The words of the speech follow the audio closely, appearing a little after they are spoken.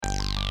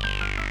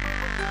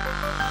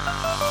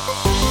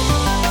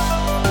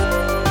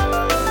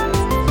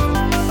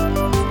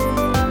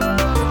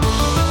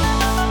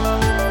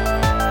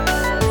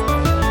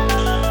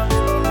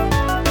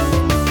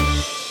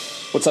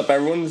What's up,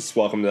 everyone?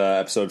 Welcome to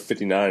episode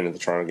 59 of the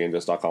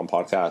TorontoGameDesk.com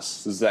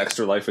podcast. This is the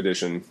Extra Life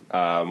edition.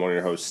 I'm one of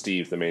your hosts,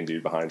 Steve, the main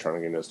dude behind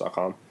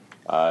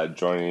TorontoGameDesk.com.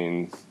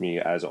 Joining me,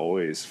 as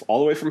always, all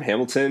the way from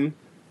Hamilton,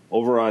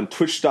 over on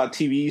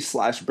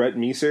twitch.tv/Brett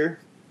Meeser,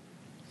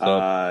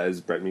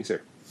 is Brett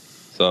Meeser.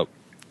 What's up?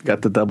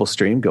 Got the double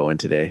stream going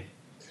today.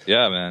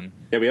 Yeah, man.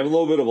 Yeah, we have a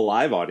little bit of a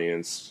live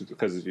audience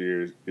because of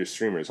your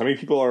streamers. How many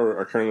people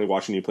are currently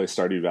watching you play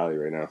Stardew Valley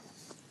right now?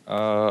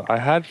 I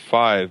had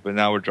 5, but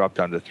now we're dropped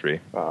down to 3.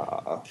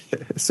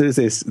 As soon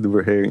as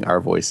we're hearing our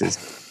voices.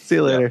 See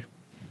you later. Yeah.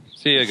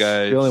 See you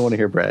guys. You only want to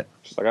hear Brett.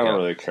 Just like, I don't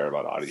really care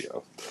about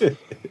audio.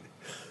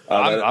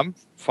 I'm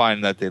fine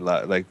that they're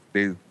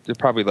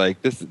probably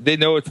like this. They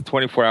know it's a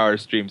 24-hour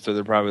stream, so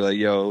they're probably like,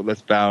 "Yo,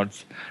 let's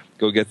bounce,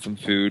 go get some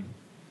food."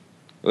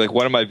 Like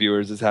one of my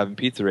viewers is having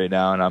pizza right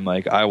now, and I'm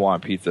like, "I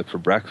want pizza for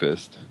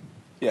breakfast."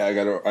 Yeah, I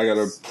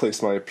gotta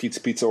place my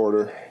pizza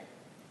order.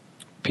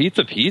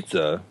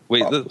 Pizza.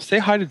 Wait, say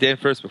hi to Dan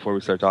first before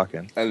we start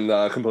talking. And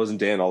composing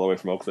Dan all the way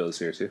from Oakville is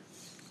here too.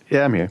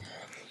 Yeah, I'm here.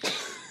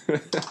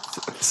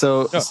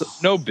 So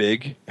no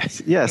big.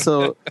 Yeah,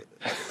 so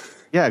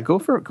yeah, go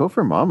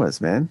for Mama's,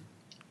 man.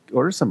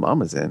 Order some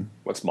Mama's in.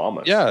 What's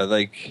Mama's? Yeah,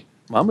 like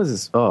Mama's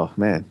is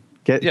man.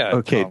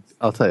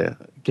 I'll tell you.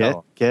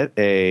 Get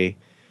a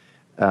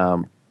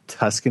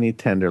Tuscany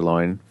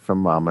tenderloin from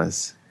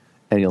Mama's,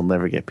 and you'll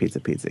never get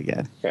pizza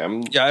again.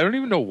 Yeah, I don't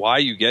even know why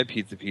you get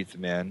pizza,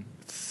 man.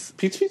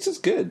 Pizza's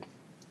good.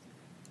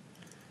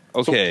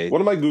 Okay. So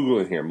what am I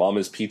Googling here?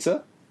 Mama's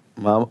Pizza?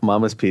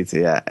 Mama's Pizza,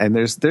 yeah. And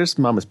there's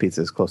Mama's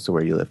Pizzas close to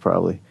where you live,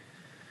 probably.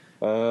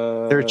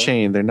 They're a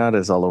chain. They're not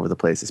as all over the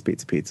place as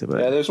Pizza, but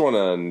yeah, there's one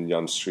on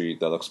Yonge Street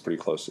that looks pretty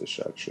close-ish,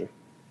 actually.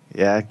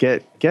 Yeah,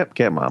 get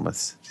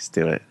Mama's. Just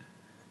do it.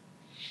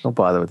 Don't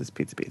bother with this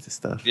pizza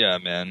stuff. Yeah,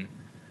 man.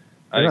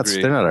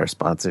 They're not our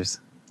sponsors.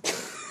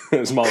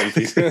 It's Mama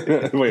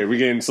Pizza. Wait, are we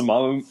getting some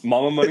Mama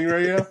money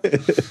right now?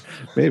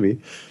 Maybe.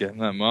 Getting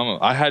that Mama.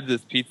 I had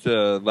this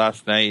pizza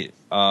last night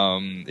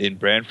in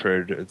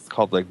Brantford. It's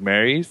called like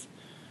Mary's,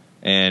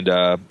 and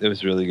it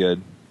was really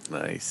good.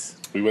 Nice.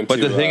 But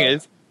the thing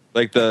is,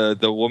 like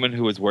the woman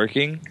who was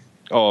working,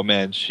 oh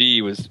man,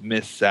 she was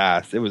Miss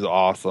Sass. It was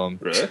awesome.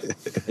 Really?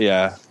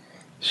 Yeah.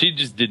 She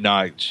just did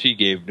not. She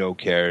gave no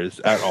cares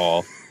at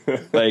all.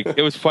 Like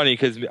it was funny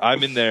because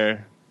I'm in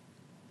there.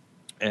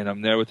 And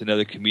I'm there with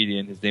another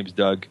comedian. His name's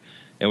Doug.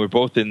 And we're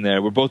both in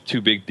there. We're both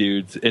two big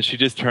dudes. And she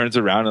just turns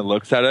around and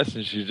looks at us.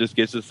 And she just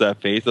gives us that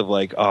face of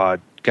like, oh,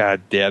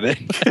 God damn it.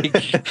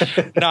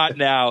 Like, not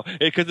now.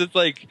 Because it's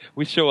like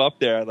we show up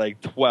there at like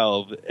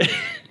 12.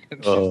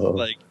 And she's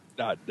like,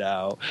 not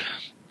now.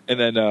 And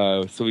then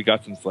so we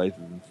got some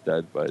slices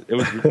instead. But it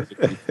was really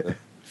good pizza.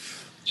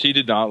 She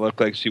did not look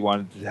like she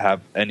wanted to have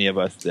any of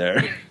us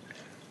there.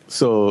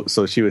 So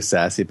she was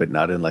sassy, but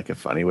not in like a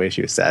funny way.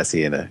 She was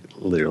sassy in a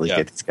literally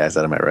get these guys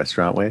out of my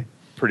restaurant way.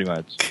 Pretty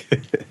much.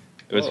 It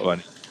was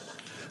funny.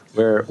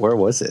 Where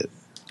was it?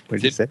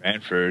 Where'd you say?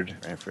 Brantford.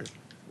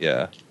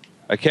 Yeah.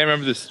 I can't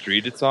remember the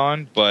street it's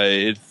on, but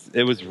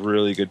it was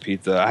really good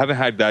pizza. I haven't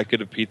had that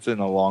good of pizza in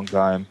a long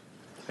time.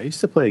 I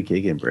used to play a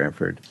gig in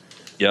Brantford.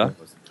 Yeah?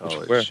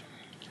 Where? A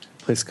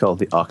place called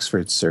the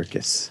Oxford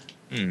Circus.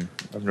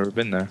 I've never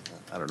been there.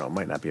 I don't know. It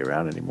might not be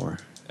around anymore.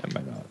 It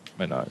might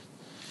not.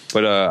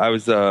 But I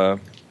was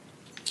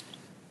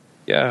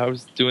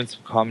doing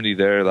some comedy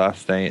there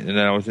last night, and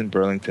then I was in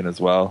Burlington as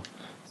well.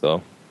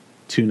 So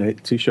 2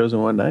 shows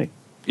in one night.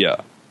 Yeah,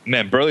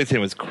 man, Burlington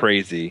was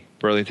crazy.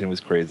 Where was the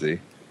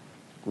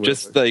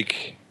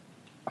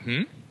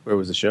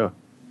show?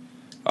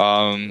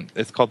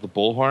 It's called the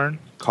Bullhorn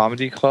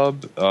Comedy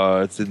Club.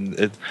 So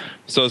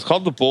it's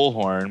called the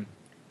Bullhorn,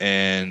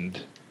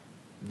 and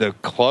the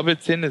club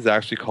it's in is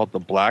actually called the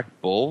Black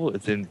Bull.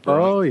 It's in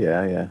Burlington. Oh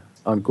yeah,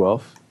 on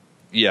Guelph.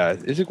 Yeah,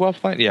 is it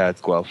Guelph Line? Yeah,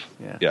 it's Guelph.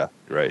 Yeah,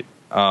 right.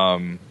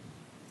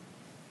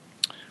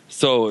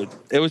 So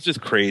it was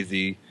just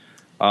crazy.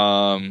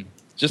 There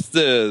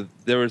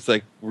was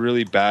like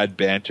really bad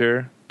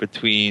banter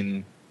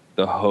between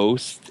the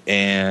host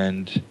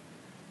and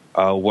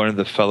one of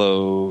the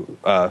fellow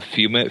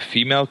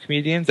female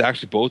comedians.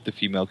 Actually, both the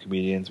female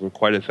comedians were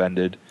quite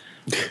offended.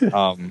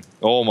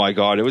 Oh my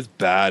god, it was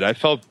bad. I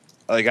felt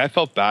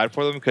bad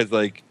for them because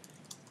like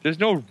there's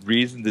no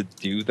reason to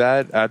do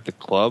that at the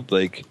club.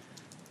 Like,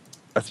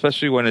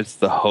 especially when it's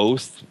the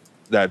host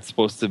that's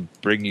supposed to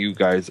bring you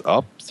guys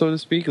up, so to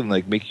speak, and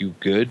like make you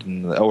good,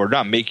 or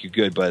not make you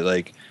good, but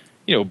like,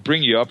 you know,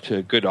 bring you up to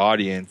a good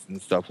audience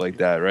and stuff like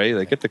that, right?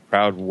 Like get the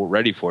crowd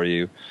ready for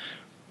you.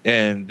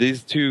 And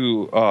these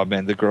two, oh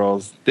man, the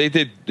girls, they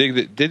did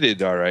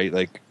all right.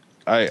 Like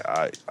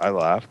I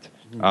laughed,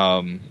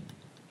 but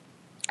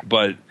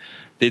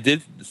they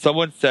did.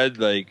 Someone said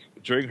like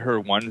during her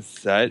one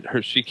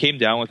set, she came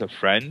down with a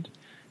friend,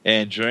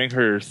 And during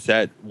her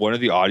set, one of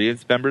the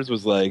audience members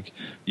was like,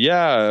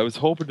 "Yeah, I was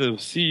hoping to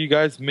see you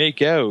guys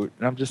make out."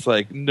 And I'm just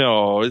like,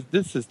 "No,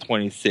 this is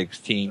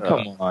 2016.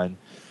 Come on,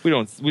 we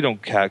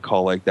don't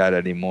catcall like that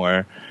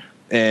anymore."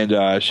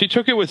 And she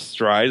took it with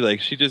stride.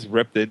 Like, she just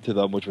ripped into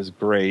them, which was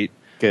great.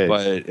 Good.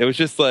 But it was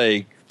just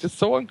like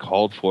so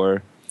uncalled for.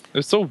 It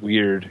was so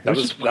weird. That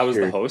was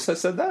the host that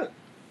said that?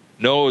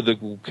 No,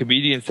 the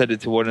comedian said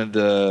it to one of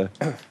the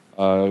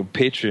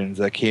patrons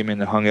that came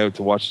in and hung out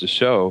to watch the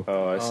show.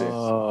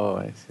 Oh,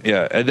 I see.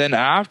 Yeah, and then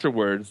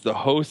afterwards, the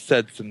host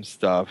said some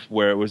stuff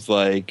where it was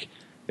like,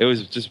 it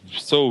was just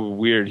so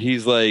weird.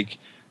 He's like,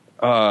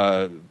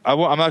 I'm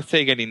not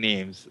saying any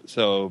names,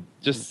 so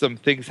just some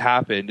things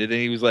happened, and then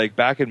he was like,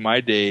 back in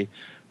my day,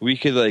 we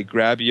could like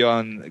grab you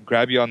on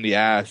the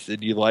ass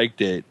and you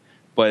liked it,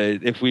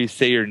 but if we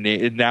say your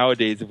name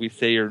nowadays, if we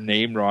say your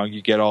name wrong,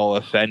 you get all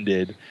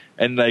offended.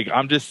 And like,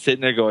 I'm just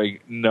sitting there going,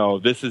 no,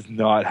 this is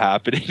not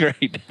happening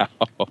right now.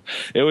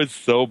 It was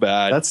so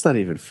bad. That's not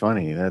even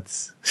funny.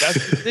 That's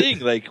the thing.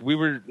 Like,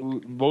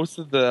 most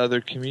of the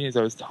other comedians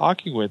I was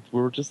talking with,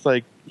 we were just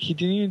like, he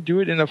didn't even do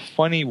it in a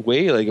funny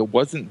way. Like, it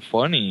wasn't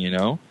funny, you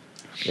know?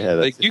 Yeah.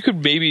 Like, you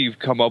could maybe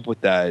come up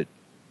with that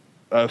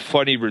a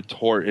funny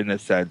retort in a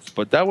sense,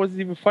 but that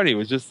wasn't even funny. It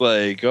was just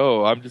like,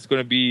 oh, I'm just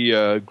going to be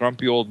a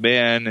grumpy old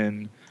man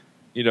and,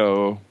 you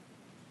know,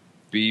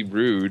 be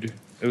rude.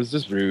 It was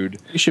just rude.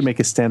 You should make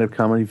a stand-up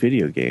comedy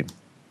video game.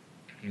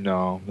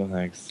 No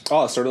thanks.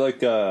 Oh, sort of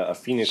like a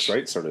Phoenix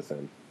Wright sort of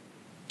thing.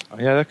 Oh,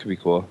 yeah, that could be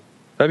cool.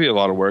 That'd be a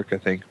lot of work, I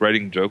think,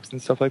 writing jokes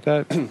and stuff like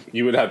that.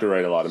 You would have to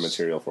write a lot of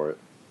material for it.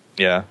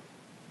 Yeah.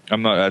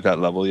 I'm not at that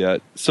level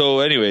yet.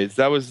 So anyways,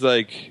 that was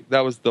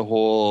the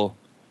whole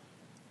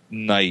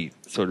night,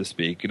 so to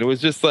speak. And it was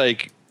just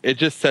like, it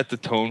just set the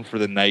tone for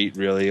the night,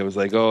 really. It was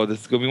like, oh,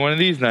 this is going to be one of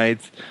these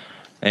nights.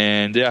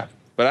 And yeah.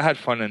 But I had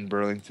fun in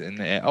Burlington.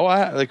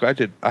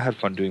 I had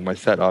fun doing my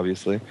set,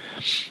 obviously.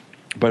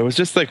 But it was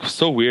just like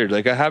so weird.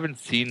 Like, I haven't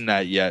seen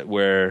that yet,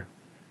 where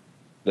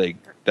like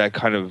that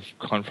kind of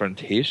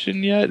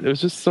confrontation yet. It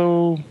was just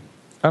so,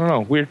 I don't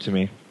know, weird to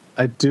me.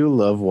 I do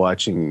love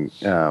watching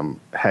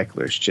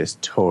hecklers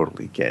just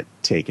totally get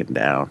taken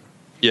down.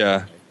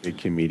 Yeah, a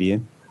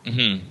comedian.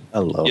 Mm-hmm. I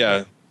love.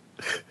 Yeah,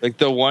 like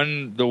the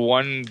one.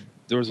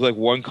 There was like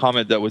one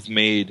comment that was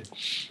made.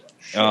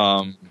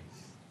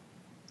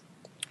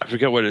 I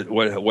forget what it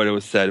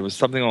was said. It was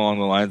something along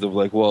the lines of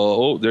like,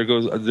 well, there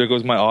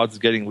goes my odds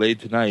of getting laid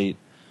tonight.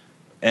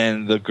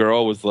 And the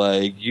girl was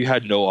like, you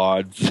had no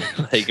odds.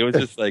 Like, it was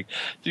just like,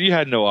 dude, you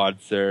had no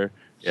odds, sir.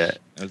 Yeah.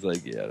 I was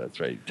like, yeah, that's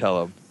right.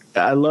 Tell him.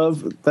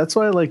 That's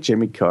why I like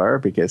Jimmy Carr,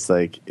 because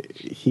like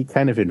he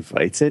kind of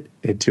invites it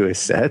into his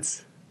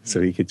sets, so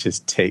he could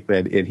just take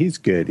that. And he's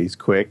good. He's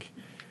quick.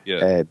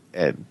 Yeah.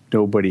 And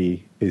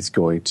nobody is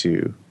going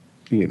to,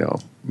 you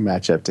know,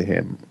 match up to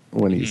him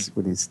when he's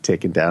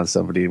taking down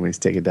somebody, when he's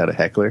taking down a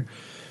heckler.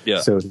 Yeah.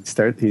 So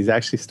he's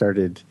actually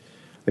started,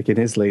 like in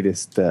his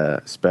latest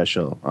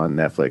special on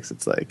Netflix.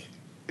 It's like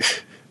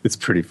it's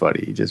pretty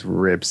funny. He just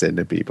rips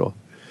into people,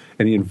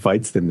 and he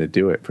invites them to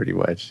do it. Pretty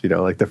much, you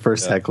know, like the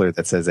first heckler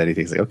that says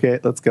anything, he's like, "Okay,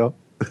 let's go."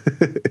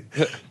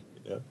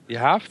 Yeah. You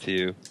have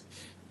to.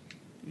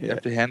 You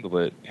have to handle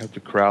it. You have to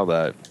corral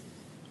that.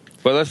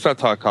 But let's not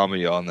talk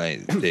comedy all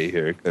night day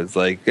here, because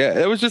like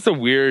it was just a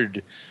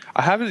weird.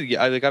 I've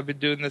been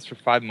doing this for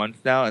 5 months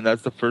now, and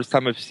that's the first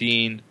time I've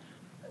seen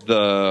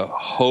the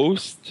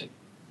host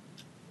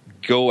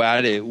go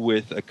at it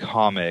with a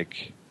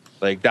comic.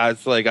 Like,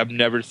 that's like, I've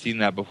never seen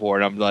that before,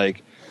 and I'm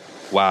like,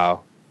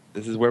 wow,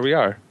 this is where we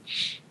are.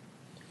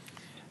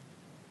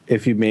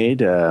 If you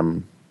made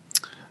a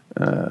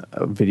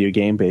video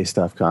game based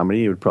off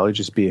comedy, it would probably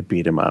just be a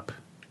beat 'em up.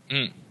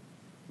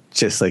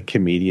 Just like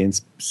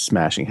comedians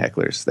smashing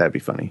hecklers. That'd be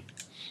funny.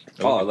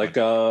 Oh, like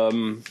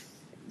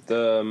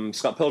the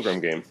Scott Pilgrim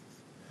game.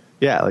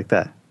 Yeah, like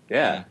that.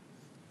 Yeah.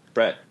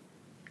 Brett.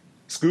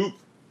 Scoop.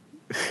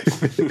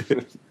 That's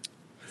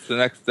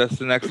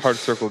the next Hard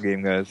Circle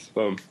game, guys.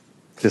 Boom.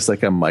 Just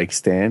like a mic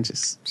stand,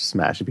 just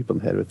smashing people in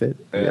the head with it.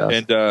 Yeah.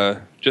 And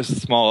just a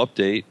small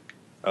update.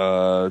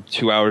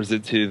 2 hours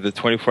into the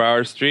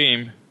 24-hour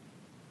stream.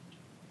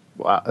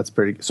 Wow, that's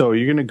pretty. So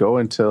you're going to go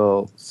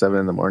until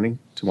 7 a.m.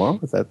 tomorrow?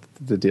 Is that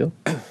the deal?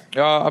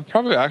 I'm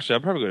probably going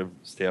to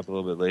stay up a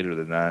little bit later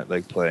than that,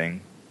 like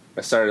playing.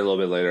 I started a little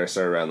bit later. I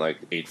started around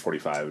like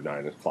 8:45,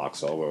 9 o'clock,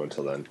 so I'll go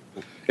until then.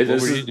 What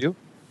were you doing?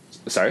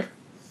 Sorry?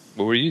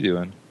 What were you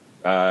doing?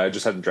 I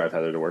just had to drive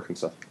Heather to work and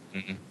stuff.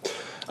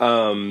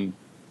 Mm-hmm.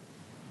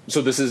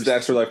 So this is the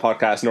Extra Life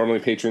podcast. Normally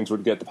patrons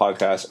would get the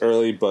podcast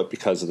early, but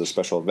because of the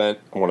special event,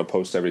 I want to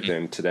post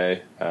everything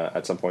today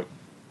at some point.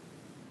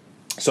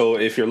 So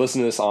if you're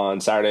listening to this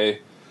on Saturday,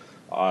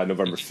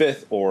 November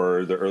 5th,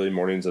 or the early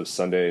mornings of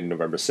Sunday,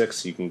 November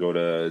 6th, you can go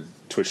to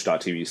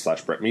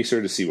twitch.tv/Brett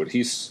Meeser to see what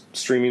he's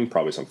streaming,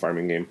 probably some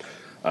farming game.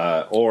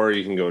 Or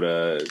you can go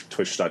to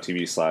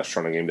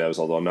twitch.tv/Toronto Game Devs,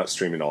 although I'm not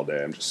streaming all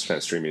day. I'm just kind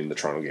of streaming the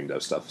Toronto Game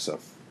Dev stuff. So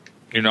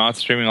you're not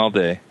streaming all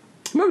day?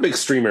 I'm not a big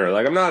streamer.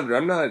 Like, I'm not,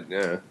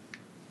 you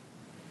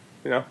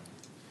know.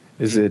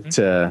 Is it,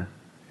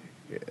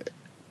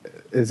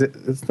 Is it?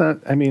 It's not.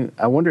 I mean,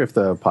 I wonder if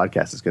the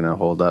podcast is going to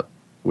hold up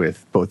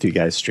with both you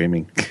guys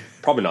streaming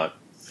Probably not.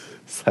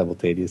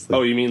 simultaneously.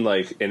 Oh, you mean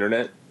like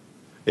internet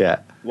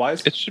yeah.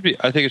 wise? It should be.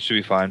 I think it should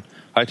be fine.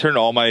 I turned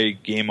all my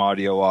game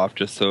audio off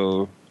just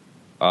so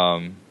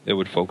it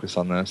would focus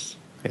on this.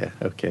 Yeah.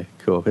 Okay.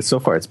 Cool. But so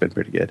far, it's been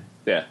pretty good.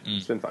 Yeah,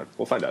 it's been fine.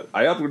 We'll find out.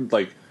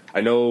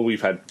 I know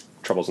we've had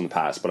troubles in the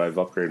past, but I've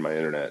upgraded my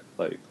internet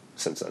like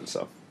since then.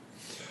 So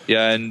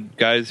Yeah, and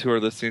guys who are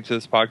listening to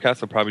this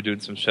podcast, I'm probably doing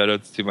some shout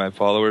outs to my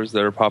followers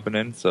that are popping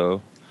in,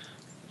 so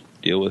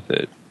deal with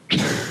it.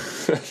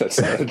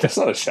 that's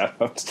not a shout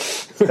out.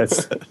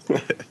 That's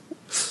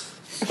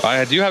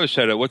I do have a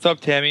shout out. What's up,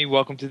 Tammy?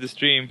 Welcome to the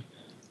stream.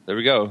 There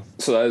we go.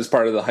 So that is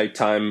part of the hype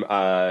time.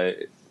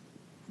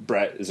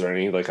 Brett, is there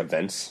any like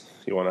events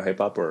you want to hype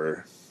up,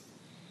 or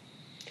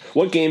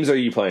what games are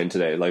you playing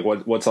today? Like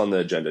what's on the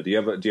agenda? Do you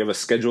have a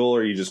schedule,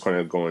 or are you just kind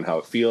of going how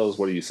it feels?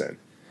 What are you saying?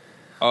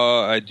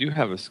 I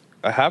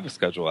have a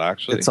schedule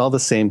actually. it's all the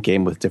same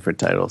game with different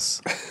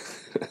titles.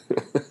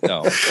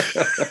 No,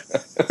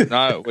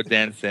 not what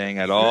Dan's saying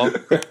at all.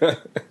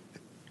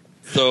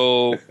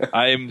 So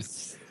I'm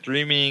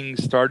streaming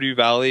Stardew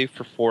Valley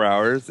for 4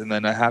 hours, and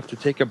then I have to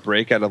take a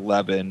break at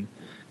 11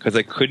 because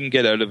I couldn't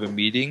get out of a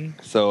meeting,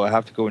 so I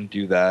have to go and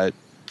do that.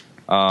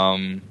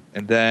 And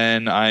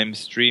then I'm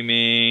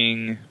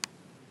streaming.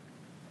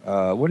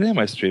 What am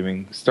I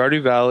streaming?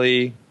 Stardew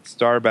Valley,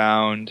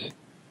 Starbound,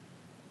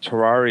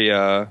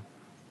 Terraria,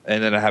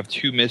 and then I have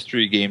 2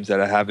 mystery games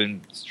that I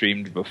haven't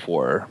streamed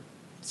before.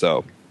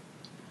 So,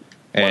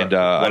 and What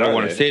I don't are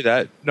want they? to say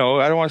that. No,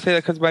 I don't want to say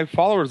that because my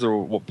followers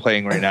are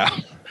playing right now.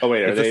 Oh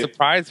wait, are It's they? a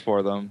surprise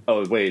for them.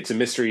 Oh wait, it's a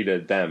mystery to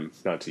them,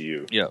 not to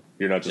you. Yeah.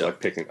 You're not just Yep. like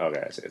picking.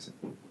 Okay, I see.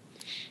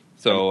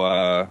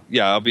 So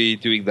yeah, I'll be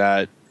doing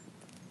that.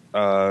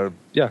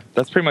 Yeah,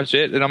 that's pretty much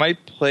it. And I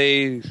might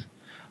play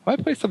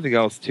something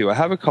else too. I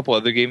have a couple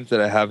other games that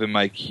I have in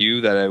my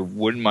queue that I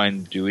wouldn't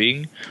mind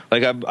doing.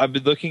 Like I've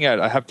been looking at.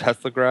 I have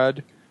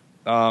Teslagrad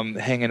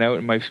hanging out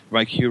in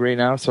my queue right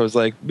now. So I was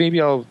like, maybe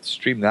I'll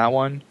stream that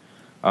one.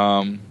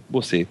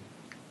 We'll see.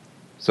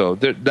 So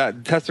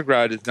that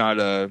Teslagrad is not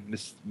a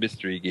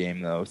mystery game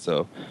though.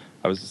 So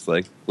I was just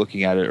like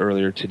looking at it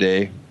earlier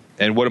today.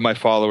 And one of my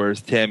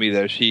followers, Tammy,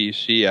 there,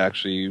 she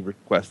actually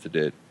requested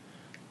it.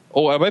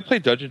 Oh, I might play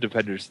Dungeon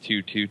Defenders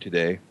 2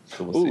 today.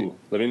 So we'll see. Ooh,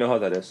 let me know how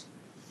that is.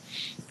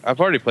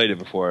 I've already played it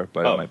before,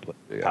 but I Oh, might play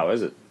it again. How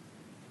is it?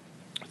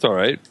 It's all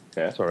right.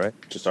 Yeah, It's all right.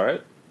 just all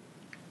right.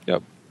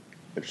 Yep.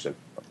 Interesting.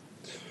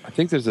 I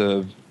think there's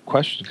a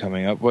question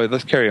coming up. Wait,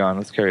 let's carry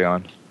on.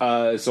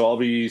 So I'll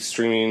be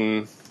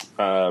streaming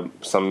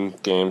some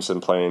games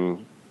and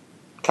playing,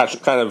 catching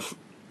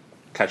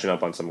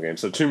up on some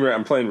games. So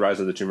I'm playing Rise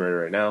of the Tomb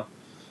Raider right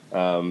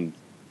now.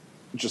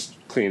 Just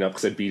cleaning up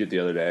because I beat it the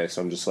other day,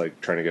 so I'm just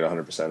like trying to get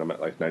 100%. I'm at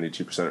like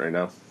 92% right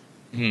now.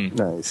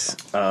 Nice.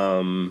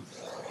 I'll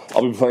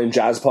be playing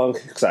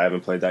Jazzpunk because I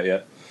haven't played that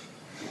yet.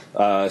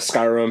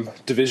 Skyrim,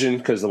 Division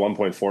because the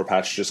 1.4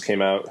 patch just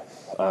came out.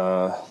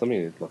 Let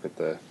me look at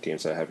the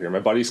games I have here. My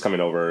buddy's coming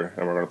over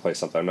and we're going to play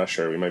something. I'm not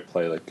sure. We might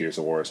play like Gears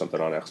of War or something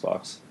on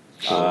Xbox.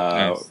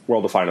 Nice.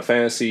 World of Final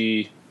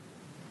Fantasy,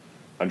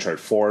 Uncharted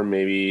 4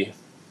 maybe,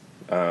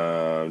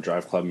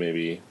 Drive Club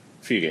maybe,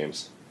 a few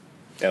games.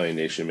 Alien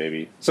Nation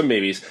maybe, some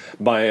maybes.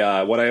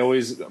 My what I've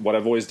always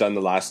done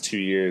the last 2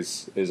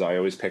 years is I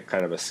always pick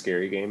kind of a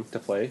scary game to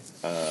play.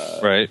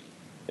 Right.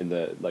 In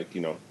the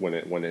when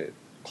it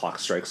clock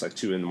strikes like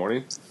 2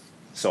 a.m.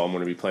 So I'm going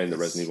to be playing the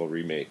Resident Evil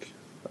remake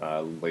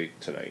late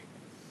tonight.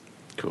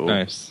 Cool.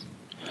 Nice.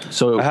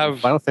 So I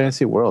have- Final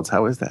Fantasy Worlds.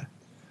 How is that?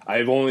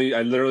 I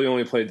literally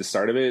only played the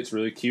start of it. It's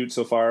really cute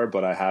so far,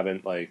 but I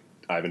haven't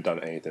done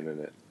anything in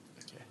it.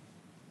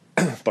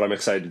 Okay. But I'm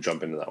excited to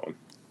jump into that one.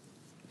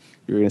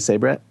 You were going to say,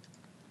 Brett?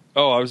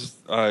 Oh, I was just,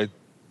 I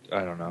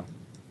don't know.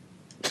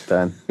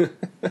 Done.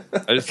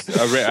 I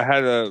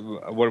had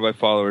one of my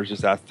followers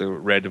just asked a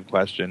random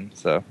question.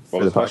 So What For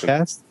was the the question?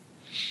 podcast?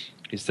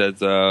 he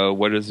says,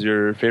 "What is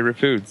your favorite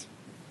foods?"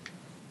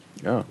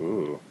 Oh,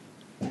 Ooh.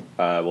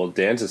 Well,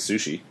 Dan's is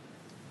sushi.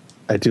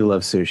 I do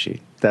love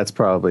sushi. That's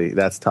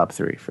top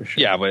 3 for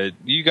sure. Yeah, but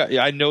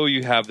I know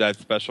you have that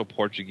special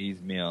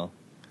Portuguese meal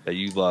that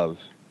you love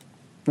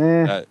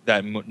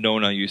that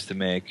Nona used to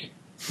make.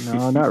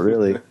 No, not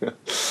really.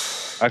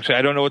 Actually,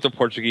 I don't know what the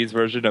Portuguese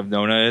version of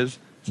Nona is.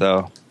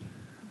 So,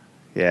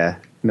 Yeah,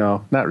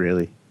 no, not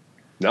really.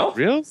 No?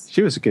 real?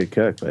 She was a good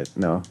cook, but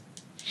no.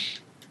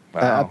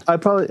 Wow. I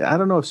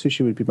don't know if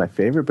sushi would be my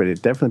favorite, but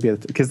it'd definitely be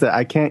because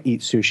I can't eat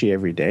sushi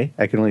every day.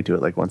 I can only do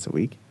it like once a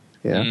week.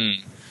 Yeah.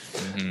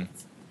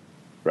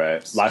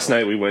 Right. Last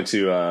night we went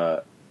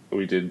to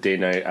we did date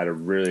night at a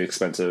really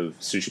expensive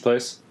sushi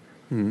place.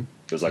 It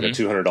was like a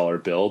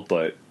 $200 bill,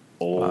 but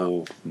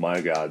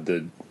my god,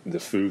 the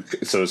food.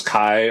 So it's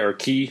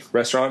Key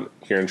restaurant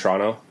here in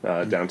Toronto,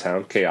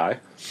 downtown KI.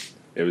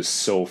 It was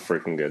so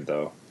freaking good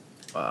though.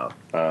 Wow.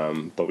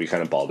 But we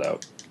kind of balled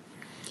out.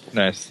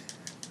 Nice.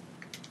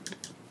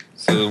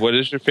 So, what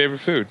is your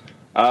favorite food?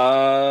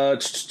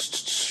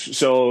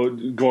 So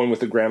going with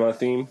the grandma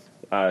theme,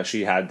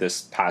 she had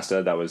this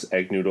pasta that was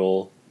egg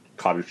noodle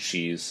cottage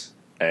cheese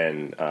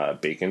and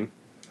bacon.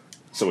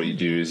 So what you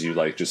do is you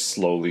like just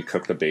slowly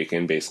cook the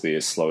bacon, basically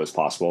as slow as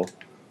possible,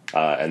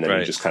 and then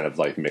you just kind of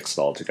like mix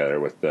it all together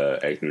with the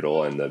egg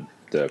noodle and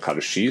the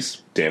cottage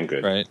cheese. Damn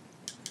good. Right.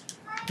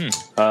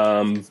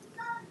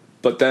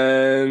 But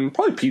then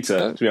probably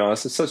pizza. To be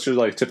honest, it's such a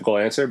like typical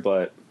answer,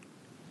 but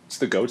it's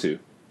the go-to.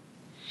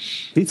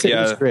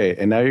 Pizza is great,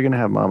 and now you're gonna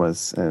have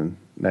Mama's, and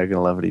now you're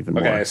gonna love it even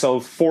more. Okay, so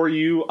for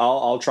you,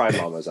 I'll try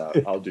Mama's out.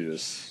 I'll do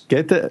this.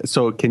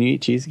 So can you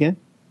eat cheese again?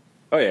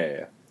 Oh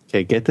yeah.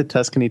 Okay, get the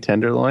Tuscany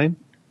tenderloin.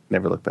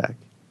 Never look back.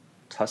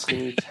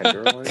 Tuscany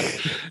tenderloin.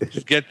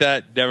 Just get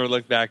that. Never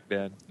look back,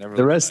 man. Never.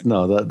 The look rest, back.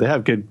 no, they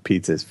have good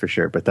pizzas for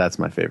sure, but that's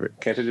my favorite.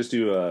 Can't I just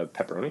do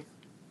pepperoni?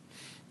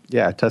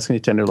 Yeah,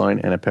 Tuscany tenderloin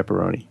and a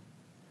pepperoni.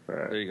 All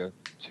right. There you go.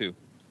 2.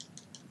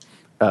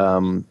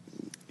 My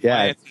Yeah,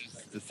 answer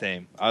is the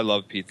same. I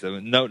love pizza.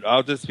 No,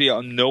 I'll just be.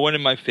 No one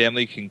in my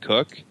family can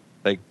cook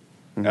like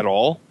at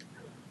all.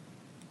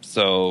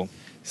 So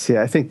see,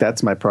 I think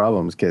that's my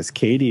problem because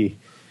Katie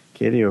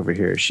over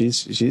here,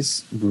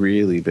 she's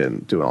really been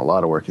doing a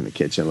lot of work in the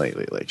kitchen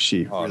lately. Like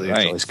she really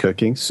enjoys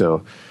cooking,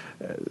 so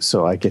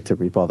I get to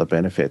reap all the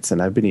benefits.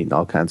 And I've been eating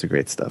all kinds of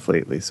great stuff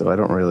lately, so I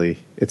don't really.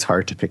 It's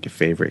hard to pick a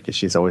favorite because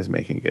she's always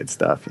making good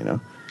stuff.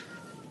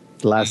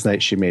 Last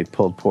night she made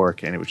pulled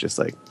pork, and it was just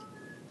like,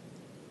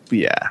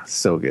 yeah,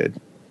 so good.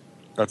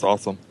 that's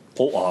awesome.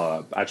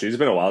 Actually, it's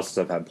been a while since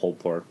I've had pulled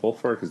pork. Pulled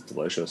pork is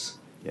delicious.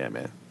 Yeah,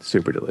 man,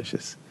 super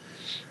delicious.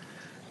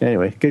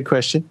 Anyway, good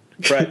question.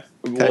 Brett,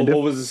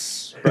 what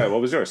was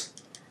yours?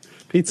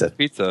 Pizza.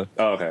 Pizza.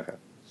 Oh, okay.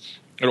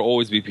 It'll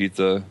always be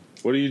pizza.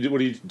 What do you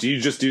do? Do you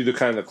just do the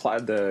kind of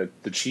the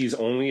cheese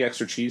only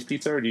extra cheese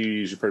pizza, or do you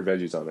usually put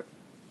veggies on it?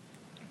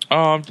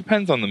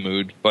 Depends on the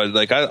mood, but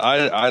like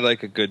I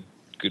like a good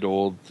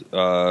old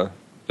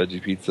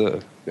veggie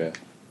pizza.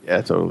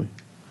 Yeah, totally.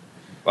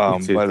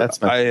 But That's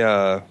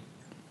I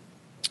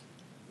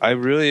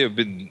really have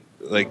been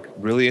like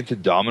really into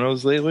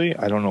Domino's lately.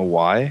 I don't know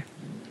why.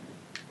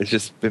 It's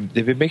just they've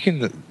been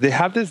making they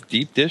have this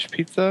deep dish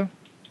pizza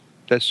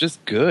that's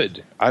just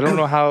good. I don't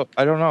know how.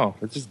 I don't know.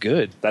 It's just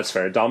good. That's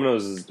fair.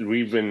 Domino's.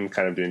 We've been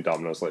kind of doing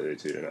Domino's lately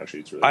too, and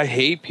actually, it's really. I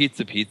hate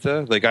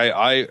pizza. Like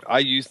I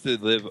used to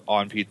live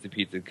on pizza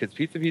because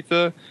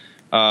pizza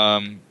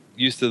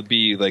used to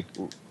be like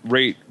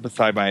right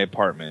beside my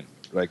apartment,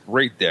 like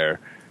right there.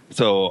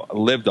 So I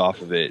lived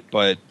off of it.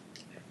 But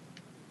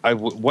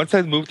once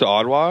I moved to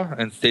Ottawa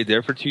and stayed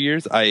there for 2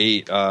 years, I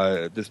ate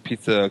this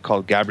pizza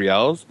called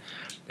Gabrielle's.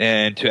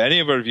 And to any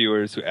of our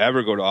viewers who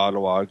ever go to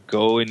Ottawa,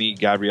 go and eat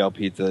Gabrielle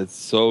pizza. It's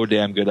so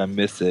damn good. I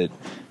miss it.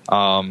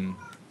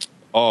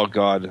 Oh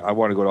God, I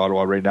want to go to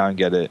Ottawa right now and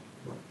get it.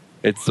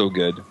 It's so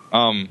good.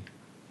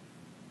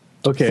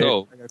 Okay,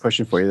 so, I got a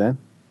question for you then.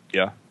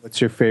 Yeah.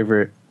 What's your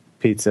favorite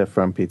pizza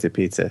from Pizza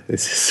Pizza?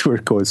 We're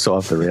going so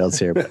off the rails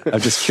here, but I'm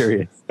just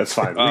curious. That's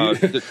fine.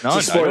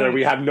 Spoiler: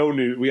 we have no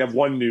news. We have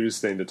one news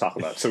thing to talk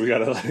about, so we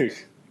gotta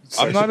like.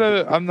 I'm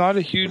not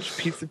a huge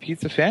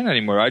pizza fan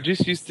anymore. I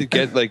just used to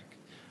get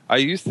I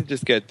used to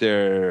just get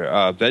their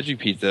veggie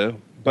pizza,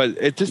 but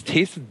it just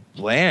tasted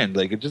bland.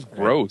 Like it's just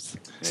gross.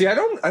 See, I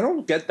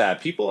don't get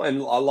that. People and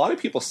a lot of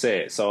people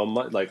say it. So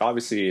like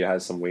obviously it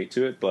has some weight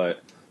to it,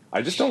 but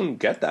I just don't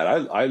get that.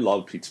 I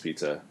love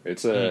Pizza.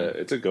 It's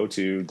a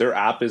go-to. Their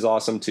app is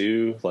awesome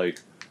too.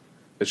 Like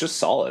it's just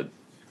solid.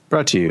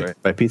 Brought to you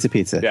by Pizza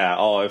Pizza. Yeah.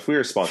 Oh, if we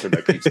were sponsored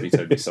by Pizza,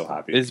 I'd be so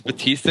happy. Is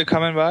Batista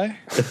coming by?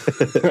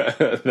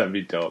 That'd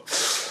be dope.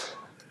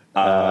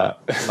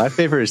 My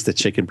favorite is the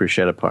chicken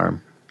bruschetta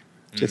parm.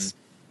 Just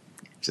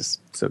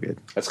so good.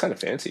 That's kind of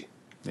fancy.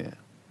 Yeah.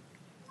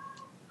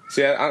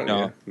 See, I don't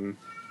know. Yeah.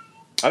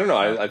 I don't know.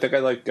 I think I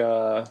like.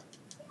 I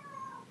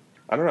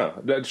don't know.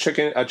 A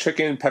chicken,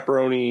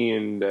 pepperoni,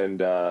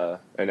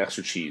 and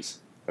extra cheese.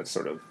 That's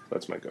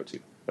my go-to.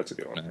 That's a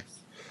good one.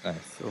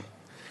 Nice. Cool.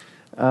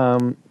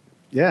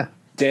 Yeah.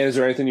 Dan, is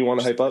there anything you want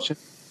to hype up?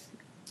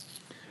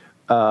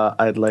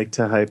 I'd like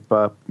to hype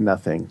up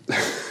nothing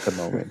at the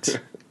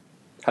moment.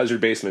 How's your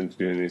basement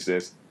doing these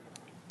days?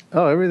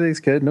 Oh, everything's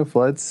good. No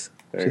floods.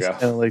 There you go.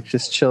 Kind of like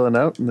just chilling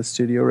out in the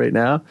studio right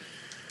now.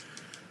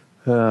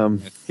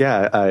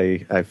 Yeah,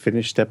 I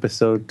finished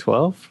episode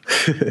 12.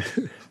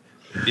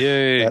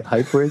 Yay! That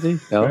hype worthy?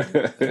 No.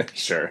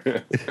 Sure.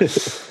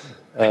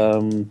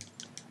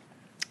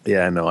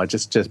 Yeah, no. I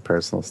just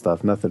personal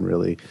stuff. Nothing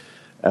really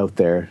out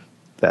there.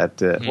 That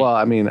well,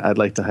 I mean, I'd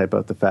like to hype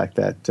out the fact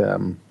that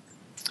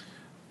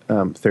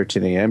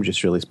 13 a.m.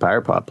 just released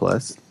Powerpop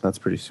Plus. That's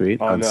pretty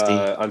sweet on Steam.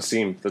 On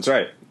Steam. That's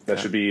right. That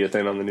should be a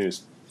thing on the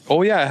news.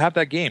 Oh yeah, I have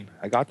that game.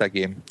 I got that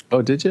game.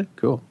 Oh, did you?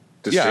 Cool.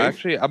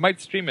 Actually, I might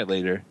stream it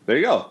later. There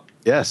you go.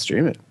 Yeah,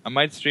 stream it. I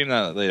might stream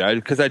that later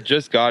because I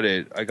just got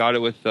it. I got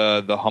it with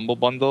the Humble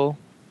Bundle.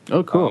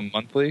 Oh, cool.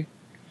 Monthly.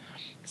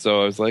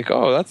 So I was like,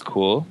 oh, that's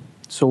cool.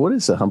 So what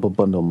is a Humble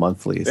Bundle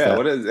monthly? Is that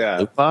what is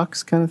loot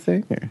box kind of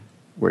thing, or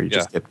where you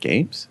just get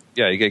games?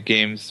 Yeah, you get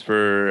games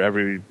for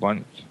every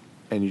month.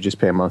 And you just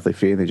pay a monthly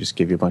fee, and they just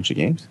give you a bunch of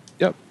games.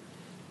 Yep.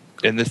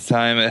 And this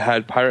time it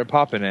had Pirate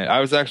Pop in it. I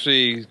was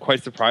actually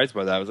quite surprised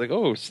by that. I was like,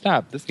 "Oh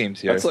snap! This game's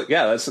here."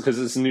 That's because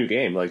it's a new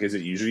game. Like, is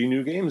it usually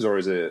new games or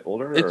is it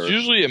older? It's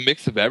usually a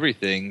mix of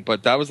everything,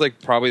 but that was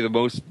like probably the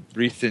most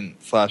recent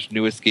 /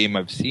 newest game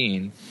I've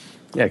seen.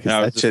 Yeah,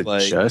 because that shit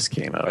just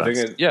came out. I think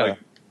it, yeah,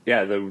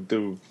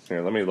 the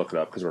here, let me look it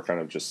up because we're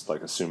kind of just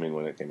like assuming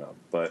when it came out,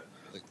 but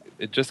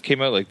it just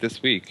came out like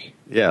this week.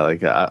 Yeah,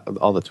 like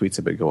all the tweets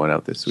have been going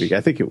out this week.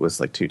 I think it was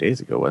like 2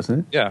 days ago, wasn't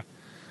it? Yeah.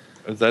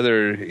 It's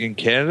either in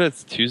Canada,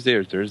 it's Tuesday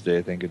or Thursday,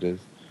 I think it is.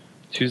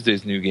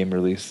 Tuesday's new game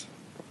release.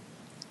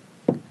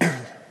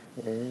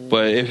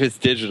 But if it's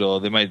digital,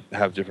 they might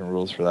have different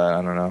rules for that.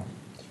 I don't know.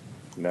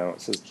 No,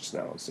 it says just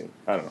now on Steam.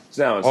 I don't know. It's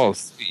now on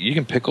Steam. You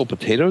can pickle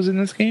potatoes in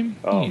this game?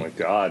 Oh my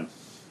god.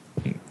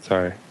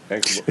 Sorry.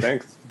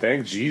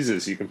 Thank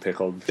Jesus you can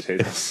pickle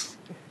potatoes.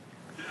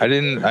 I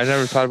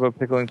never thought about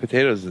pickling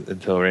potatoes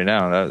until right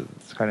now.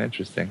 That's kind of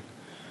interesting.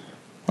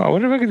 Oh, I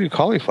wonder if I could do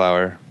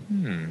cauliflower.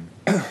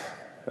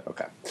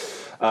 Okay.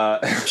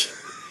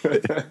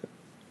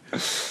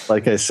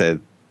 Like I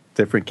said,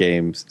 different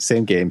games,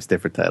 same games,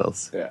 different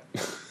titles. Yeah.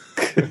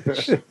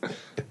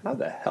 How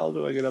the hell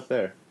do I get up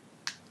there?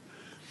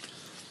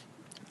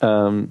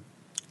 I'm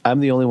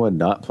the only one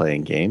not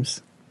playing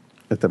games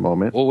at the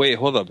moment. Well, wait,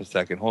 hold up a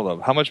second. Hold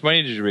up. How much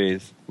money did you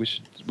raise? We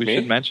should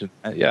mention.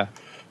 Yeah.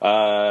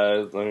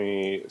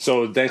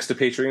 So thanks to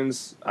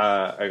Patreons,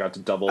 I got to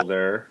double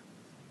their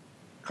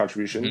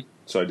contribution. Mm-hmm.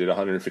 So I did a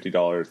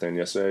 $150 thing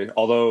yesterday.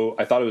 Although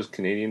I thought it was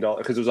Canadian dollar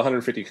because it was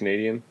 150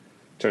 Canadian.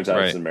 Turns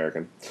out it's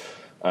American.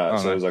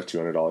 So it was like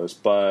 $200.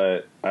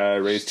 But I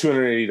raised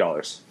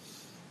 $280.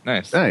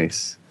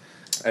 Nice.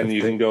 And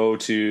you can go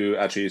to,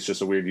 actually, it's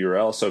just a weird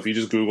URL. So if you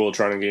just Google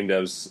Toronto Game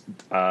Devs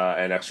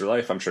and Extra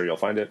Life, I'm sure you'll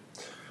find it.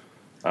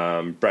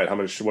 Brett,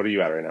 what are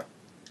you at right now?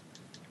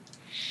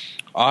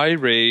 I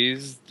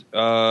raised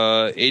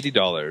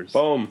 $80.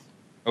 Boom.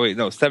 Oh, wait,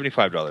 no,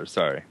 $75.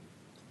 Sorry.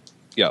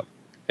 Yep.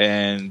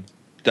 And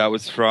that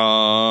was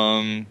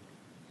from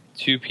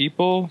 3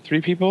 people?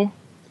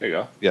 There you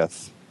go.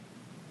 Yes.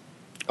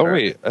 Oh,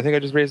 wait, I think I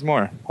just raised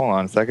more. Hold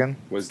on a second.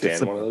 Was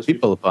Dan one of those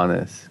people upon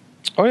this?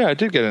 Oh, yeah, I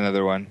did get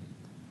another one.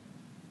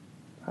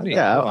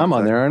 I'm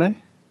on there, aren't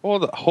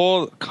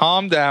I?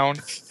 Calm down.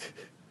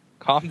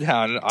 Calm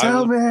down.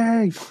 Tell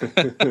me.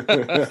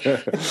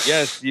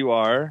 Yes, you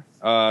are.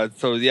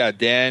 So yeah,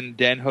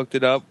 Dan hooked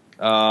it up.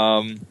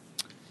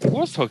 Who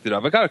else hooked it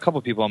up? I got a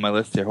couple people on my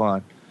list here. Hold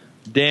on.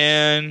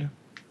 Dan,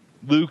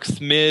 Luke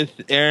Smith,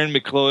 Aaron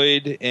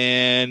McLeod,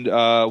 and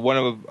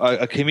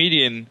a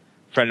comedian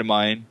friend of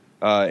mine,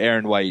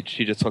 Aaron White.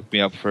 She just hooked me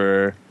up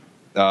for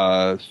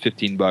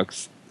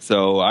 $15.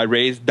 So I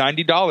raised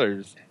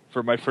 $90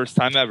 for my first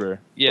time ever.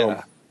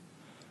 Yeah.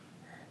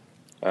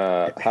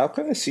 How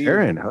can I see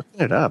Aaron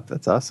hooking it up?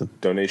 That's awesome.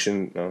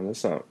 Donation? No,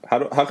 that's not.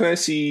 How can I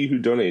see who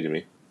donated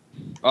me?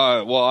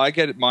 Well, I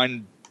get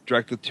mine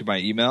directly to my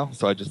email,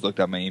 so I just looked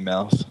at my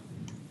emails.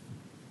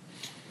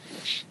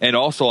 And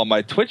also on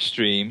my Twitch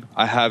stream,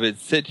 I have it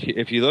sit.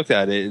 If you look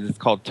at it, it's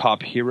called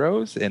Top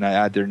Heroes, and I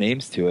add their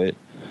names to it.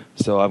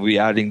 So I'll be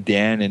adding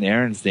Dan and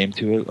Aaron's name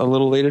to it a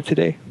little later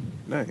today.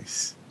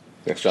 Nice.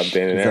 Next job,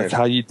 Dan and Aaron. That's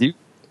how you do.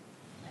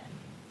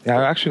 Yeah,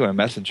 I'm actually going to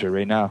Messenger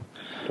right now.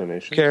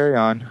 Donation. Carry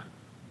on.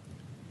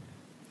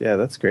 Yeah,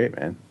 that's great,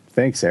 man.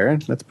 Thanks,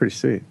 Aaron. That's pretty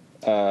sweet.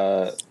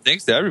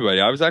 Thanks to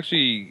everybody. I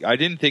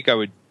didn't think I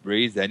would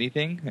raise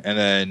anything, and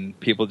then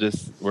people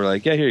just were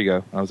like, "Yeah, here you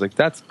go." I was like,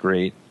 "That's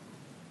great."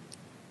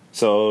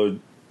 So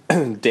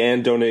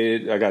Dan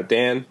donated. I got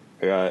Dan.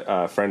 I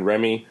got friend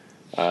Remy,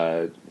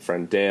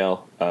 friend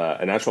Dale,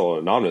 an actual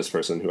anonymous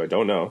person who I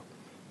don't know,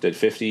 did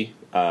 50,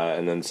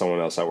 and then someone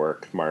else at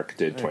work, Mark,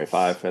 did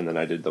 25, and then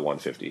I did the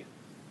 150,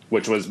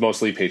 which was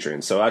mostly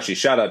Patreons. So actually,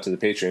 shout out to the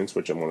Patreons,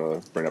 which I'm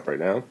going to bring up right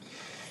now.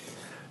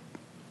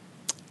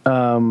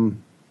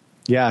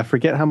 Yeah, I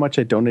forget how much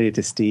I donated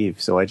to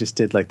Steve, so I just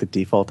did like the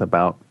default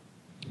amount.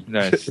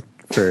 Nice.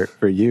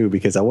 for you,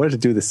 because I wanted to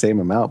do the same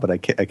amount, but I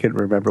couldn't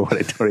remember what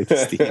I donated to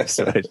Steve,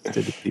 so I just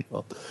did the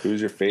default.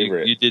 Who's your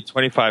favorite? You did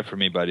 25 for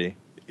me, buddy.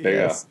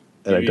 There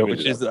you go.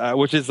 And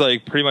Which is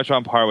like pretty much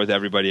on par with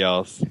everybody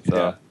else.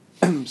 So.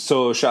 Yeah.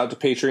 So shout out to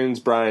patrons: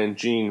 Brian,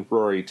 Gene,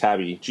 Rory,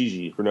 Tabby,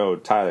 Gigi, Renaud,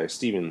 Tyler,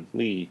 Steven,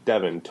 Lee,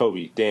 Devin,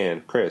 Toby,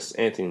 Dan, Chris,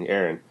 Anthony,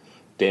 Aaron.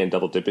 Dan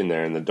double dip in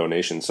there in the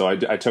donation. So I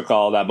took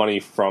all that money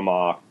from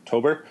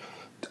October,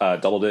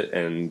 doubled it,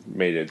 and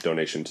made a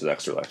donation to the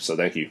Extra Life. So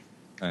thank you.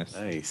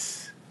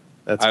 Nice.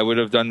 I would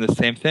have done the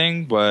same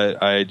thing,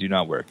 but I do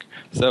not work.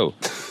 So,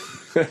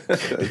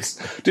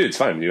 it's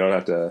fine. You don't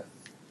have to.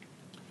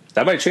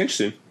 That might change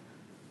soon.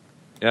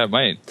 Yeah, it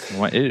might.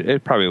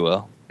 It probably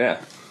will.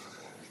 Yeah,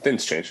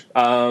 things change.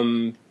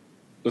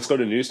 Let's go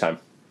to news time.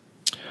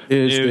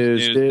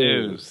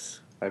 News.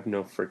 I have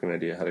no freaking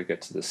idea how to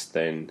get to this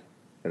thing.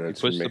 And you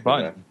push the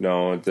button.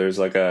 No, there's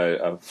like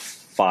a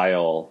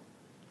file.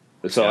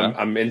 So yeah.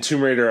 I'm in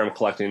Tomb Raider. I'm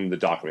collecting the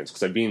documents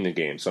because I've been in the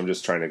game. So I'm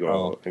just trying to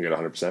go and get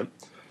 100%.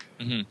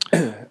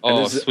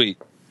 Mm-hmm. Sweet.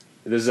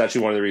 This is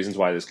actually one of the reasons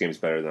why this game is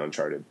better than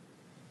Uncharted.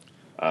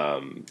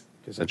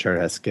 Because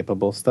Uncharted has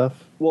skippable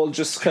stuff? Well,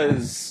 just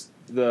because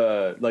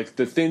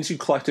the things you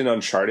collect in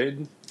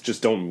Uncharted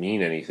just don't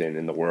mean anything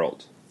in the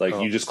world. Like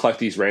you just collect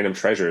these random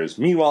treasures.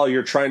 Meanwhile,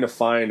 you're trying to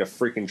find a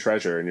freaking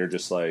treasure, and you're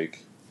just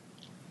like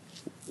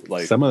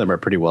some of them are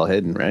pretty well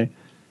hidden, right?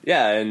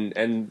 Yeah,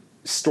 and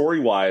story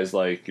wise,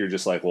 like you're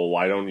just like, well,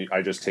 why don't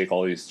I just take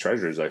all these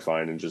treasures I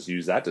find and just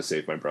use that to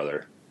save my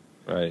brother?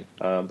 Right.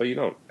 But you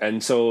don't.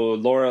 And so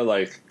Laura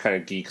like kind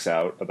of geeks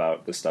out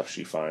about the stuff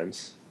she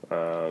finds,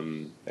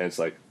 and it's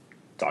like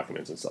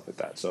documents and stuff like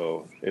that.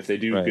 So if they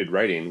do good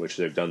writing, which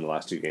they've done the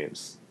last 2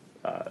 games,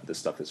 this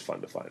stuff is fun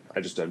to find.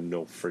 I just have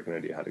no freaking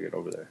idea how to get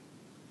over there.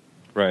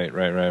 Right.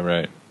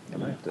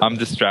 I'm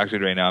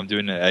distracted right now. I'm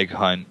doing an egg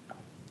hunt.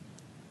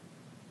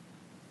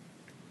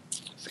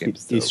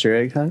 Easter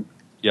egg hunt?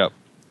 Yep.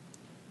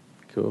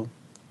 Cool.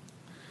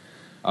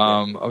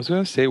 I was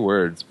going to say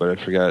words, but I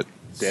forgot.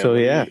 Dan, So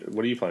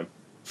what are you playing?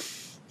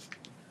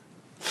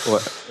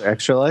 What,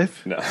 Extra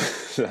Life? No,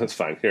 that's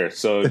fine. Here,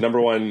 so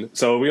number 1.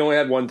 So we only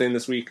had one thing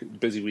this week,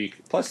 busy week.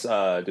 Plus,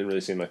 didn't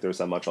really seem like there was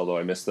that much. Although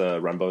I missed the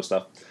Rumbo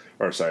stuff,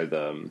 or sorry,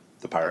 the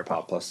Pirate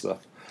Pop Plus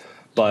stuff.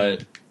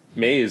 But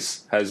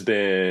Maze has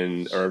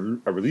been, or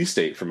a release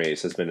date for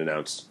Maze has been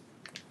announced.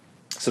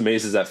 So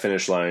Maze is at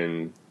Finish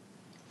Line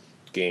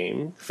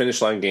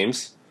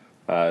Games,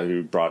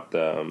 who brought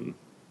the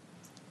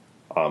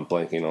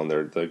blanking on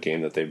the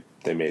game that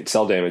they made,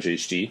 Cell Damage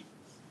HD.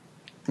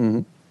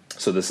 Mm-hmm.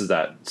 So this is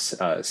that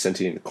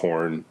sentient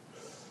corn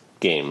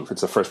game.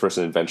 It's a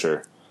first-person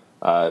adventure.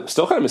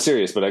 Still kind of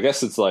mysterious, but I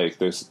guess it's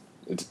like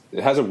it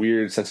has a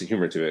weird sense of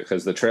humor to it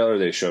because the trailer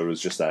they showed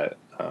was just that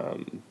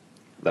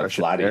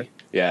flatty.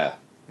 Yeah.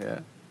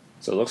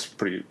 So it looks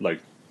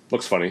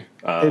looks funny.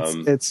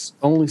 It's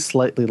only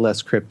slightly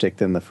less cryptic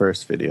than the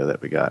first video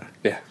that we got.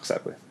 Yeah,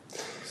 exactly.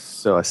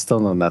 So I still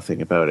know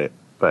nothing about it,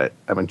 but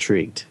I'm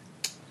intrigued.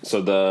 So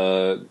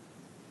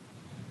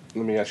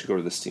let me actually go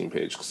to the Steam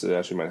page because it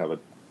actually might have a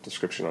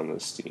description on the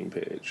Steam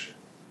page.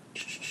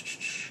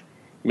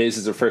 Maze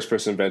is a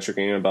first-person adventure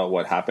game about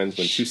what happens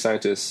when 2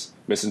 scientists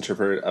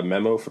misinterpret a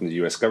memo from the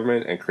U.S.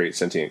 government and create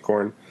sentient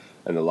corn,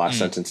 and the last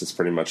sentence is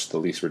pretty much the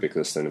least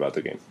ridiculous thing about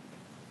the game.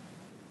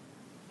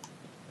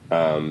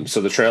 So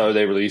the trailer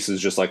they released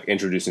is just like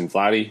introducing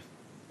Vladdy,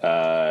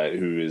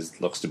 who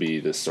looks to be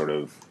this sort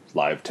of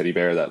live teddy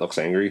bear that looks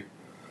angry.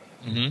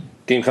 Mm-hmm.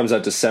 Game comes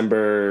out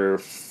December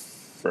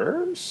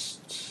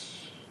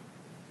 1st.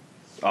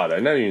 Oh,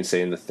 they're not even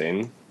saying the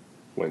thing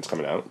when it's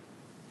coming out.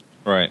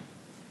 Right.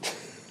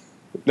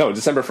 No,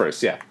 December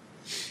 1st, yeah.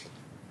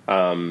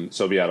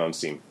 So it'll be out on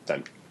Steam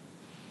then.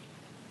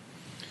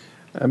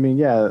 I mean,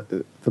 yeah,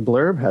 the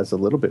blurb has a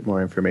little bit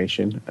more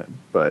information,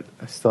 but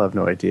I still have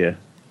no idea.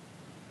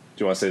 Do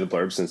you want to say the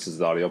blurb since this is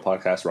the audio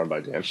podcast run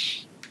by Dan?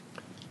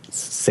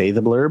 Say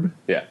the blurb?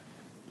 Yeah.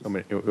 You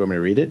want me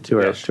to read it to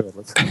our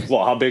listeners?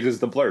 Well, how big is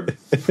the blurb?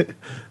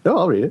 No,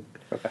 I'll read it.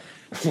 Okay.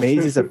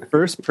 Maze is a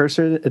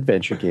first-person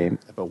adventure game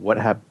about what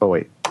happened. Oh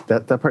wait,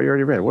 that part you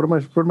already read. What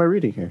am I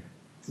reading here?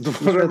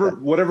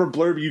 Whatever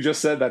blurb you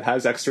just said that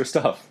has extra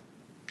stuff.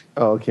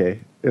 Oh, okay.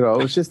 It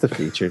was just the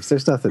features.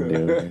 There's nothing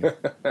new.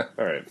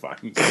 All right,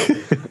 fine.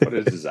 What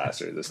a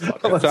disaster this I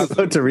was podcast.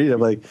 about to read it.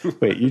 I'm like,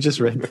 wait, you just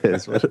read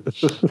this.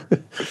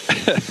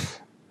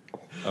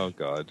 Oh,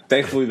 God.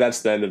 Thankfully,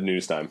 that's the end of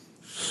news time.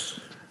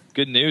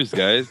 Good news,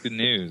 guys. Good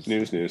news.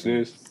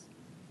 News.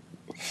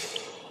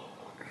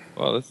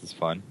 Well, this is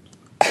fun.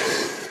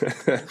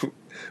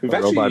 We've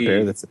a robot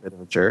bear that's a bit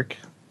of a jerk.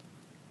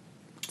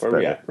 Where are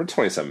we at? We're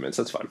 27 minutes.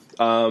 That's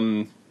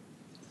fine.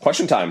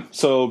 Question time.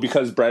 So,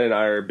 because Brett and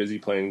I are busy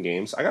playing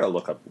games, I got to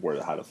look up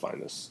how to find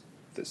this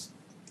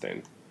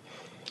thing.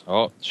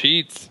 Oh,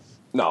 cheats.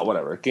 No,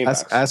 whatever. Game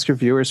packs. Ask your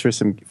viewers for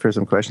some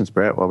questions,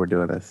 Brett, while we're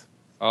doing this.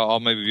 All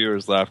my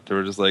viewers left. They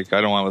were just like, I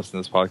don't want to listen to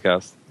this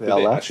podcast. They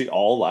actually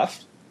all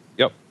left?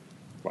 Yep.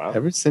 Wow.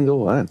 Every single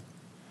one.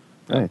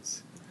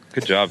 Nice.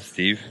 Good job,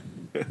 Steve.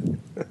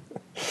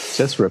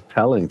 Just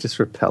repelling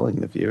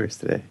the viewers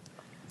today.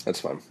 That's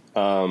fun.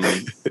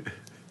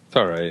 It's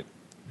all right.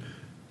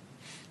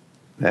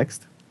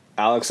 Next.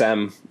 Alex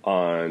M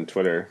on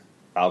Twitter.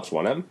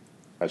 Alex1M?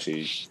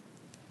 Actually,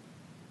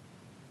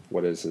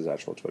 what is his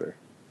actual Twitter?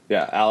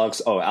 Yeah,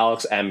 Alex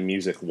M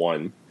Music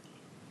 1.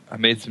 I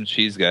made some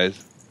cheese,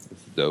 guys. This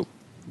is dope.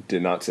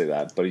 Did not say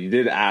that, but he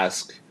did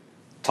ask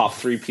top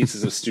 3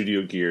 pieces of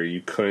studio gear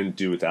you couldn't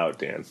do without,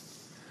 Dan.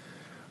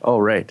 Oh,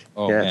 right.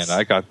 Oh, yes. man,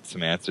 I got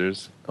some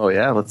answers. Oh,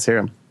 yeah, let's hear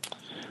them.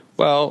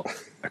 Well,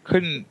 I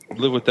couldn't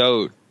live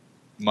without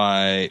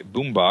my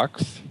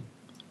boombox,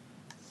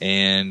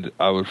 and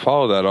I would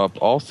follow that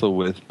up also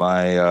with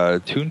my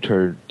two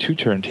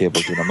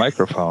turntables and a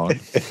microphone.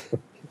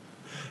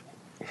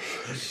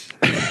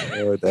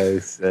 Oh,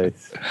 nice.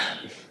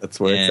 That's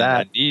where it's And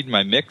at. I need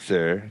my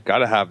mixer. Got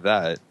to have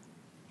that,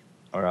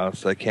 or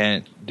else I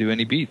can't do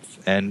any beats.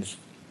 And,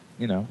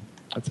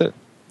 that's it.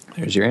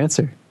 There's your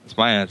answer. That's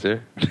my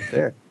answer.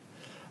 There.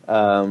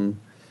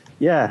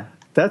 Yeah.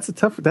 That's a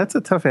tough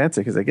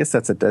answer because I guess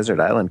that's a desert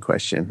island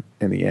question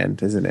in the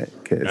end, isn't it?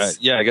 'Cause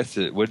Yeah, I guess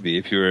it would be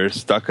if you were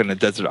stuck on a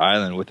desert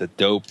island with a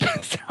dope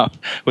sound,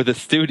 with a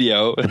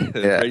studio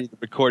ready to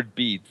record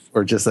beats.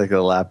 or just like a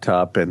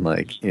laptop and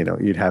like, you know,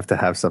 you'd have to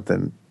have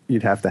something.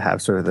 You'd have to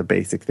have sort of the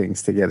basic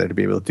things together to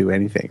be able to do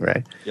anything,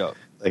 right? Yeah.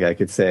 Like I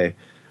could say,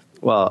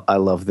 well, I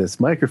love this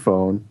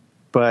microphone,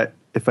 but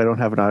if I don't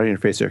have an audio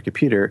interface or a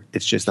computer,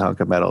 it's just a hunk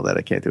of metal that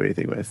I can't do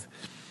anything with.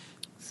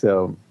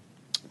 So,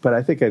 but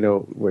I think I know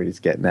where he's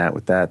getting at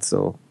with that.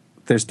 So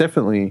there's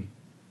definitely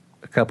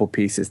a couple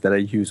pieces that I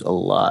use a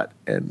lot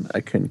and I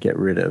couldn't get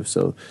rid of.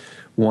 So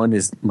one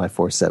is my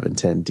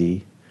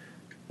 4710D,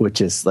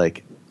 which is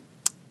like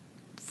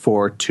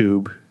 4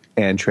 tube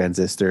and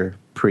transistor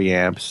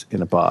preamps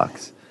in a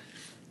box.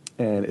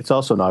 And it's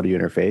also an audio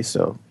interface,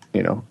 so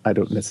you know, I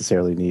don't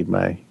necessarily need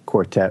my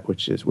Quartet,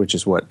 which is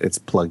what it's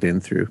plugged in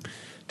through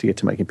to get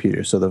to my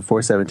computer. So the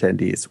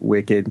 4710D is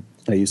wicked.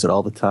 I use it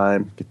all the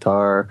time.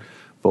 Guitar,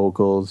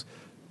 vocals,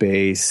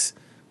 bass,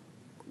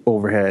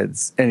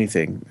 overheads,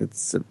 anything.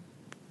 It's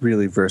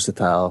really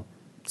versatile.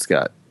 It's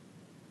got,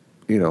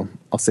 you know,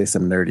 I'll say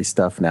some nerdy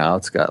stuff now.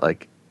 It's got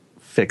like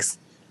fixed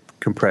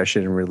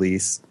compression and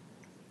release,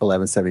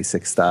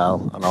 1176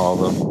 style on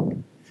all of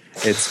them.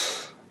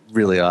 It's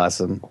really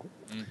awesome.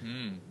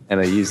 And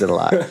I use it a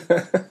lot.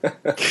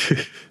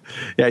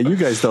 Yeah, you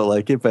guys don't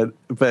like it,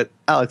 but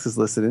Alex is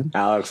listening.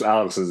 Alex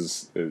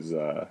is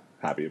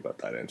happy about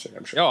that answer,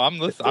 I'm sure. Yo, I'm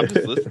just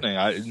listening.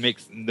 It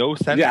makes no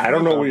sense. Yeah, I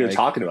don't know what you're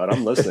talking about.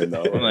 I'm listening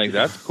though. I'm like,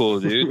 that's cool,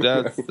 dude.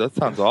 That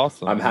sounds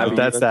awesome. I'm happy.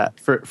 That's that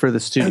for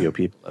the studio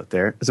people out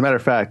there. As a matter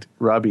of fact,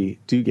 Robbie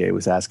Duguay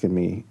was asking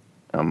me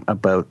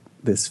about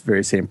this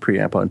very same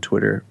preamp on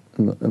Twitter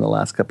in the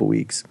last couple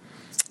weeks.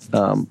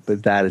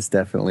 But that is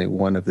definitely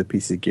one of the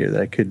pieces of gear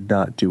that I could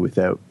not do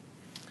without.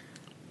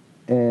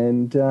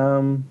 And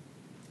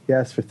he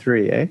asked for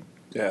 3, eh?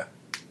 Yeah.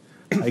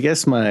 I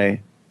guess my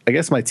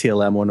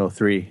TLM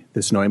 103,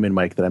 this Neumann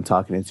mic that I'm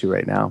talking into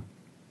right now,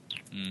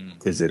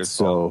 because it's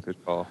good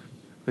call.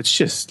 It's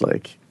just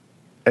like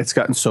it's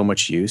gotten so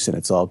much use and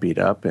it's all beat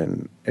up.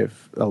 And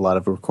if a lot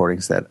of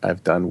recordings that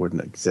I've done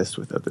wouldn't exist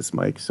without this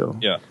mic, so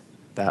Yeah.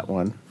 that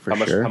one for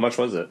sure. How much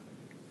was it?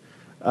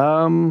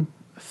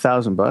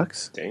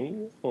 $1,000.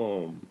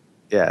 Damn.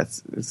 Yeah,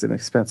 it's an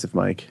expensive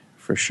mic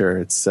for sure.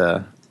 It's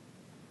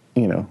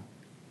you know,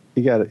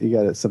 you got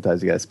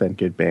sometimes you got to spend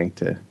good bank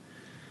to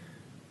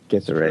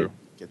get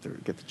get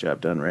the job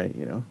done right,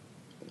 you know.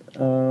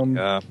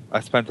 Yeah,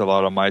 I spent a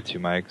lot on my 2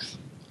 mics.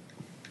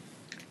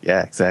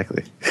 Yeah,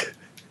 exactly.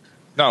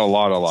 Not a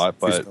lot,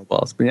 but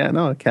snowballs. But yeah,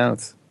 no, it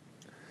counts.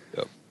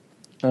 Yep.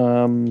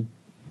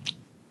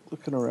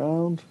 Looking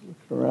around.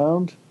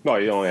 No,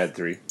 you only had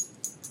 3.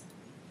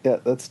 Yeah,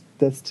 that's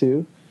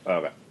 2.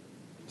 Okay.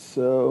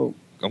 So,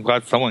 I'm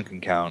glad someone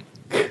can count.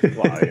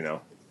 Well, you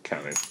know,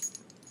 counting.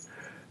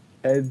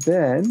 and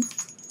then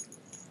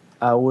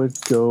I would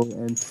go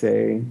and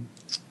say,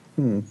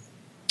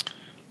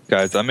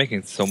 Guys, I'm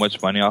making so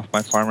much money off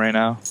my farm right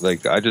now.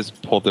 Like, I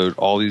just pulled out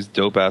all these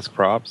dope-ass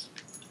crops.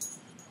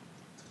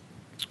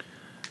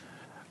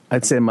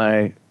 I'd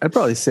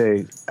probably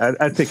say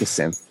I'd pick a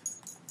synth.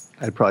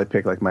 I'd probably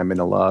pick like my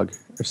Minilog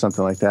or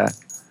something like that.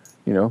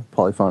 You know,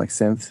 polyphonic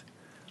synth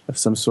of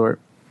some sort.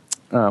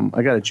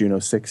 I got a Juno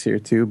 6 here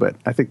too, but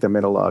I think the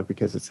Minilog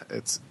because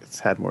it's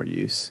had more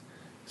use.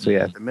 So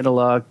yeah, the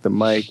Minilog, the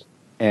mic,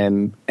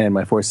 and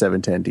my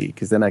 4710D,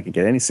 because then I can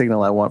get any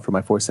signal I want from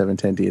my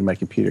 4710D in my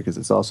computer because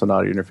it's also an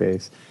audio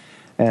interface.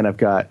 And I've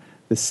got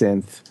the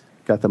synth,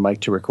 got the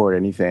mic to record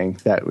anything.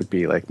 That would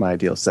be like my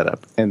ideal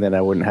setup. And then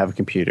I wouldn't have a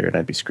computer and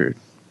I'd be screwed.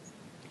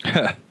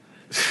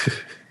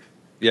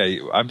 Yeah,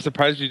 I'm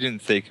surprised you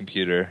didn't say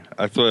computer.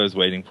 That's what I was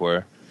waiting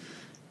for.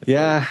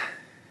 Yeah.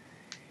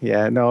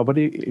 Yeah, no, but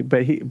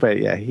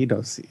he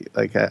knows.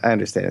 Like, I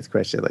understand his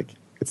question. Like,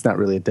 it's not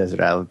really a desert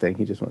island thing.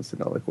 He just wants to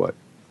know, like, what.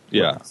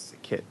 Yeah. What's a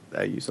kit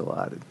I use a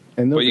lot.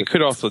 But you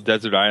could also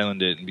desert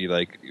island it and be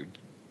like,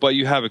 but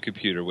you have a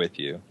computer with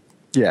you.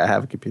 Yeah, I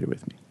have a computer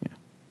with me. Yeah.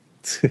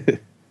 So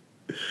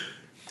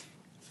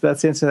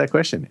that's the answer to that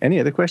question. Any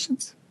other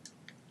questions?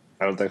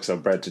 I don't think so.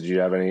 Brett, did you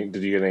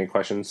get any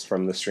questions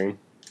from the stream?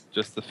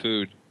 Just the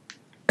food.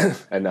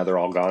 And now they're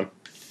all gone?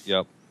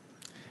 Yep.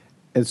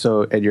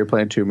 And you're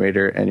playing Tomb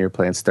Raider and you're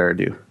playing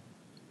Stardew.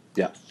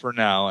 Yeah. For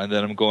now. And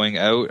then I'm going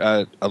out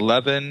at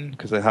 11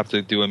 because I have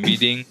to do a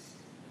meeting.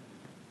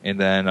 And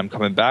then I'm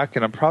coming back.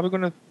 And I'm probably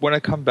going to, when I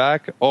come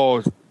back,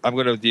 I'm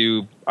going to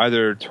do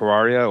either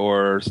Terraria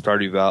or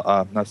Stardew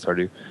not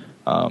Stardew.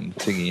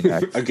 Thingy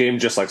next. A game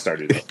just like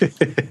Stardew,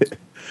 though.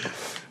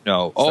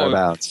 No.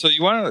 Starbound. So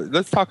you want to,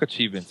 let's talk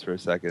achievements for a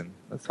second.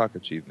 Let's talk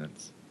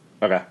achievements.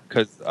 Okay.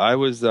 Because I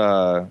was,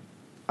 I'm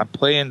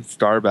playing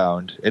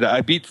Starbound. And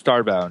I beat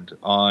Starbound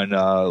on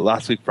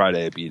last week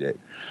Friday. I beat it.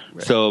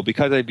 Right. So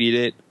because I beat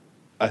it,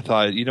 I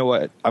thought, you know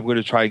what? I'm going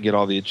to try and get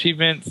all the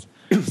achievements.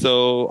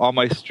 So on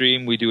my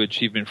stream, we do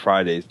Achievement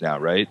Fridays now,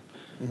 right?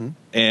 Mm-hmm.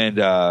 And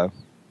I'm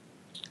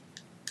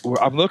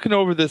looking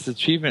over this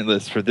achievement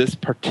list for this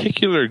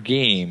particular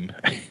game,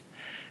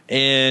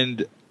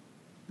 and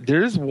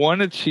there's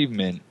one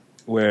achievement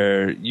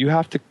where you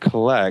have to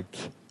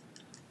collect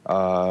 10,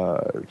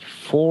 I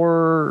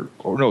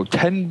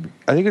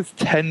think it's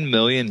 10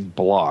 million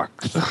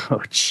blocks.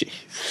 Oh, jeez.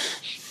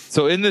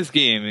 So in this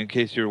game, in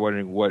case you're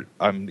wondering what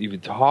I'm even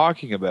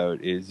talking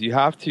about, is you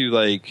have to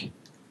like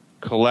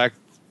collect,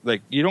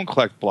 like you don't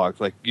collect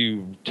blocks, like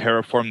you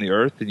terraform the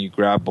earth and you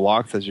grab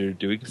blocks as you're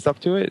doing stuff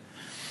to it.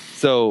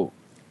 So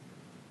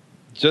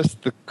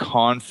just the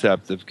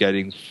concept of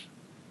getting,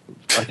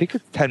 I think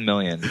it's 10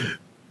 million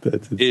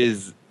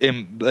is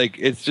like,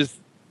 it's just,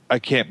 I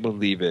can't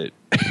believe it.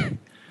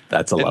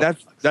 That's a lot.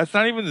 That's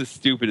not even the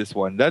stupidest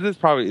one. That is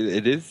probably,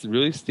 it is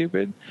really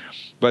stupid,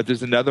 but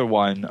there's another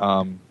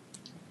one,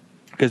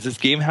 because this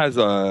game has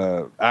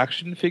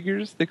action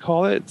figures, they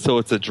call it. So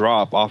it's a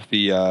drop off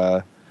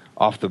the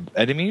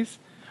enemies,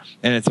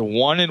 and it's a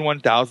 1 in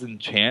 1,000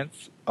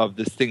 chance of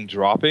this thing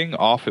dropping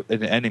off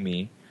an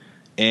enemy,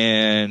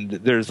 and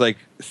there's like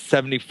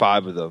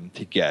 75 of them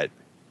to get.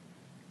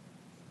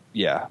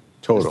 Yeah,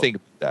 Total. Just think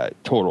about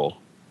that total,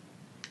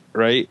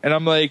 right? And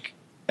I'm like,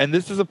 and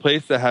this is a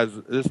place that has,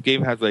 this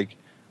game has like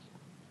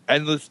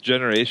endless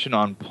generation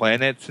on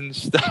planets and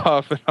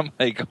stuff, and I'm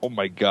like, oh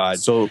my god.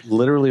 So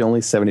literally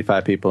only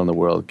 75 people in the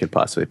world could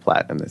possibly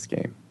platinum this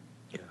game.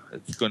 Yeah,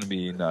 it's going to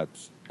be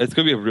nuts. It's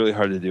going to be really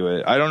hard to do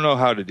it. I don't know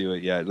how to do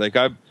it yet. Like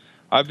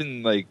I've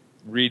been like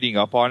reading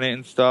up on it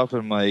and stuff.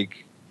 And I'm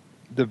like,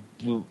 the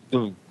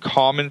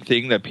common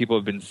thing that people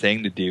have been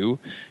saying to do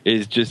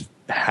is just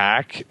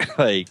hack,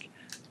 like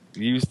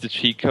use the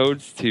cheat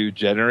codes to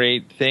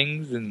generate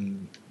things.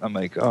 And I'm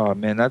like, oh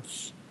man, that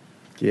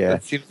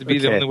seems to be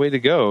the only way to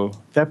go.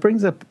 That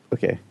brings up,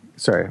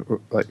 sorry,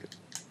 like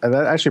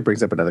that actually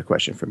brings up another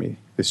question for me.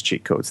 This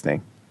cheat codes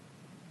thing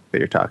that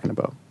you're talking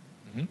about.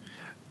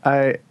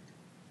 Mm-hmm.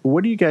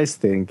 What do you guys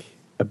think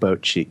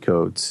about cheat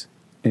codes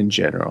in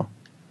general?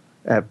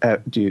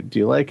 Do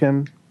you like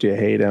them? Do you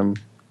hate them?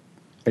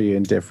 Are you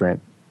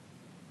indifferent?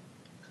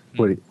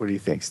 What do you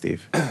think,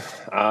 Steve?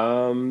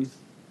 The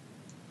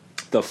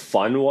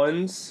fun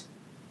ones,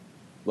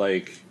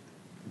 like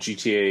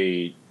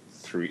GTA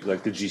 3,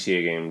 like the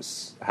GTA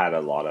games had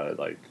a lot of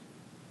like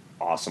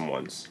awesome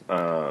ones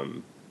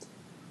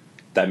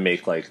that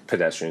make like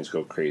pedestrians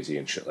go crazy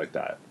and shit like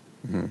that.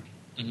 Mm-hmm.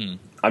 Mm-hmm.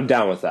 I'm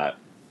down with that.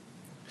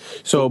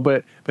 So,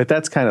 but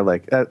that's kind of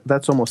like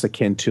that's almost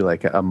akin to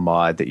like a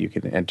mod that you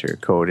can enter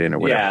code in or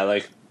whatever. Yeah,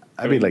 like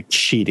I mean, like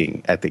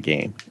cheating at the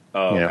game.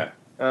 Oh, okay.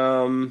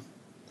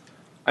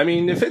 I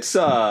mean, if it's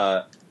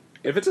a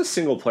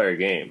single player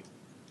game,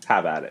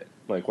 have at it.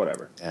 Like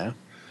whatever. Yeah.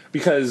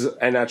 Because,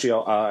 and actually,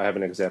 I have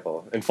an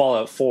example in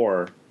Fallout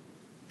 4.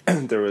 You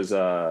have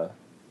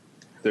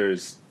your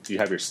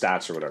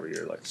stats or whatever,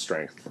 your like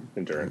strength,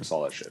 endurance,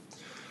 all that shit,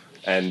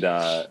 and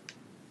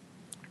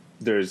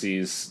there was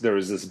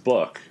this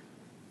book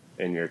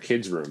in your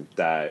kid's room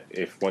that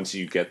if once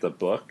you get the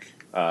book,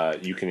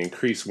 you can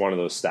increase one of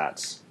those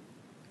stats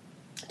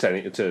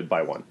to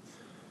by one.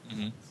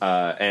 Mm-hmm.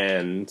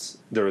 And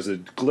there was a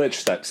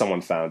glitch that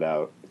someone found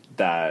out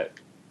that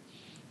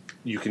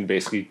you can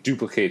basically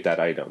duplicate that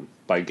item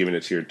by giving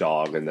it to your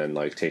dog and then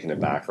like taking it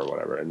back or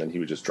whatever, and then he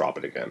would just drop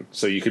it again.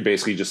 So you could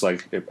basically just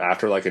like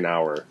after like an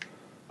hour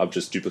of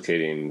just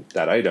duplicating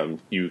that item,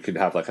 you could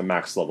have like a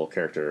max level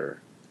character,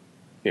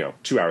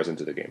 2 hours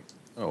into the game.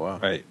 Oh wow!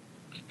 Right.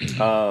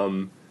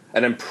 And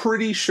I'm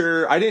pretty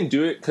sure I didn't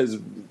do it because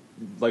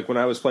like when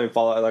I was playing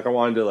Fallout, like I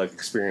wanted to like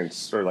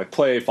experience or like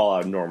play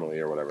Fallout normally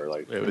or whatever,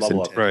 like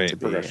level up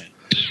progression.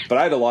 But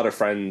I had a lot of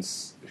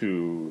friends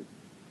who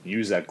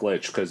use that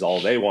glitch because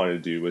all they wanted to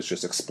do was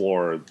just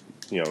explore,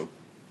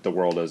 the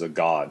world as a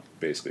god,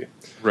 basically.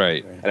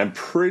 Right. And I'm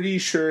pretty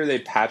sure they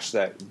patched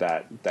that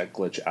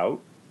glitch out.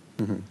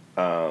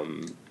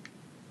 Mm-hmm.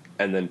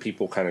 And then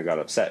people kind of got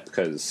upset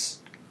because,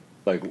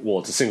 like, well,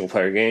 it's a single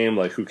player game.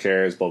 Like, who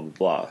cares? Blah blah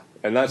blah.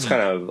 And that's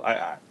kind of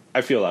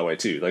I feel that way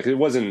too. Like, it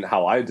wasn't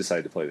how I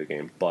decided to play the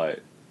game,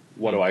 but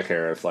what do I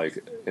care if, like,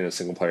 in a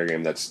single player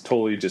game that's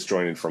totally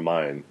disjointed from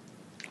mine.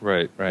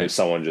 Right. If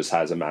someone just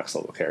has a max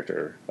level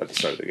character at the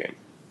start of the game.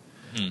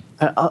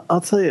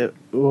 I'll tell you.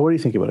 Well, what do you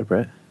think about it,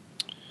 Brett?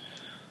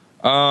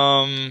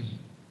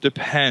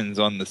 Depends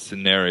on the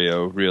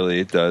scenario. Really,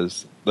 it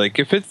does. Like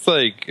if it's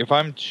like if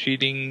I'm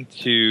cheating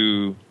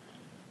to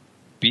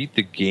beat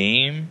the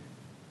game,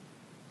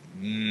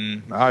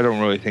 I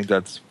don't really think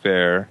that's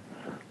fair.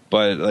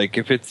 But like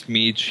if it's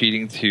me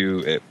cheating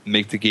to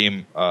make the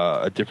game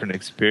a different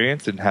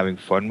experience and having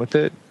fun with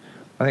it,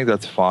 I think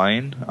that's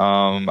fine.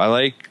 I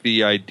like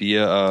the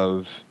idea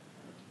of,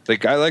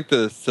 like, I like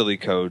the silly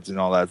codes and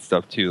all that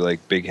stuff too,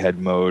 like big head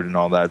mode and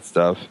all that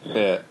stuff.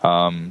 Yeah.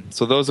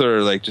 So those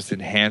are like just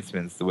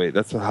enhancements.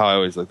 That's how I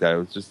always looked at it. It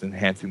was just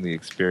enhancing the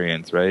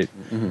experience, right?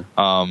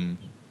 Mm-hmm.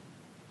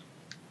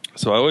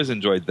 So I always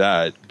enjoyed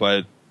that.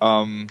 But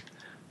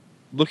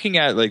looking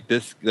at like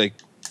this, like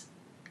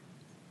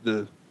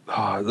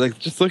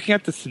just looking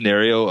at the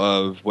scenario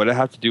of what I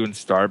have to do in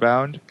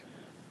Starbound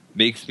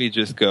makes me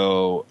just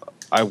go,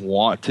 I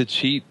want to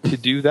cheat to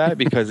do that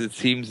because it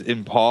seems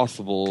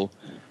impossible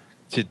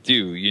to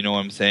do. You know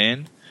what I'm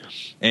saying?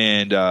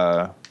 And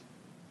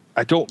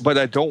I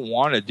don't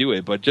want to do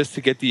it. But just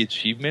to get the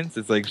achievements,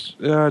 it's like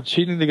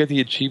cheating to get the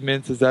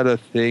achievements. Is that a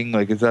thing?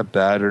 Like, is that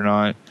bad or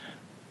not?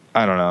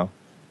 I don't know.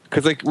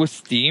 Because like with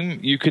Steam,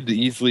 you could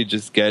easily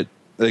just get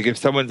like if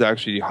someone's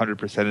actually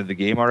 100% of the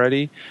game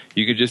already,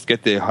 you could just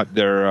get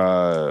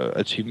their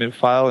achievement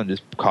file and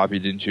just copy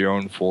it into your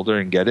own folder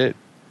and get it.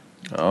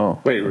 Oh,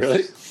 Wait,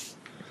 really?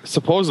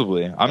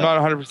 Supposedly, I'm not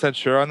 100%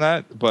 sure on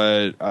that,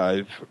 but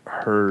I've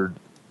heard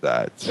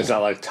that. It's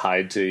not like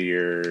tied to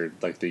your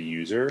like the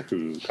user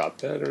who got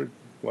that or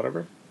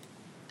whatever.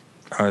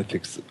 I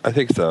think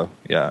so.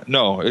 Yeah.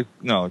 No,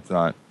 it's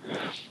not.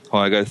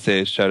 Well, I gotta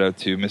say a shout out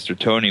to Mr.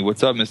 Tony.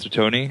 What's up, Mr.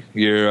 Tony?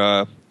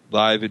 You're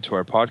live into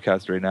our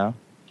podcast right now.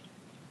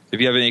 If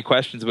you have any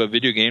questions about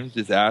video games,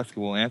 just ask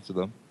and we'll answer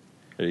them.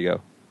 There you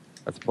go.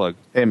 That's a plug.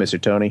 hey,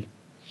 Mr. Tony.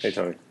 Hey,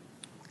 Tony.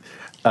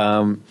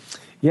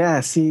 Yeah,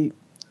 see,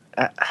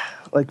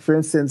 like for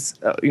instance,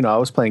 I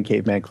was playing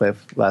Caveman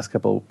Cliff last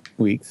couple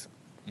weeks,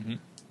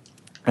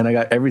 and I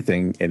got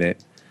everything in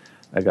it.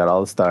 I got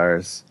all the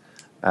stars.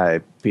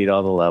 I beat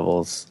all the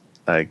levels.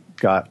 I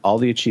got all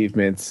the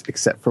achievements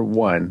except for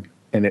one,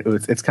 and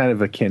it's kind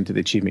of akin to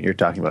the achievement you're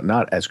talking about.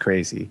 Not as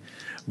crazy,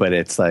 but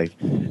it's like,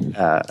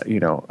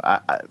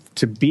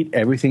 to beat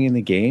everything in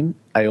the game,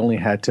 I only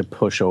had to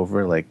push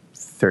over like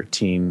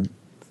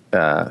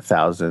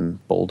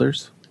 13,000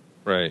 boulders.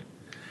 Right.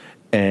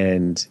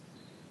 And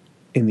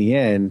in the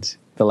end,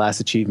 the last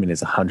achievement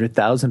is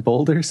 100,000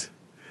 boulders.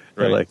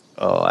 Right. They're like,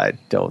 oh, I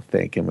don't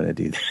think I'm going to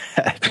do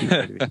that. You know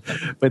what I mean?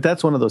 But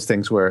that's one of those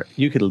things where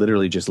you could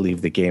literally just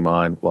leave the game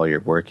on while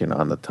you're working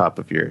on the top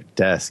of your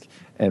desk.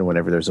 And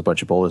whenever there's a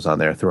bunch of boulders on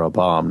there, throw a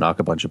bomb, knock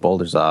a bunch of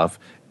boulders off,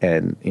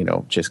 and,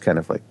 just kind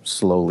of like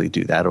slowly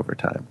do that over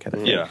time. Kind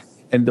of Yeah. thing.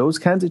 And those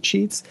kinds of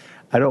cheats,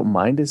 I don't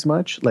mind as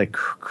much, like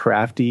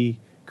crafty,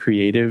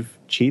 creative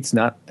cheats,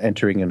 not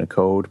entering in a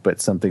code,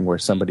 but something where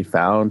somebody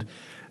found,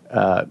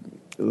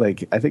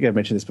 like I think I've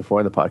mentioned this before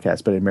in the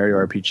podcast, but in Mario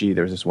RPG,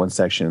 there was this one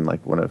section,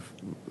 like one of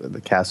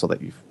the castle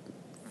that you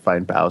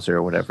find Bowser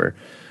or whatever,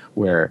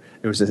 where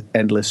there was an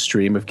endless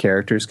stream of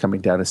characters coming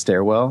down a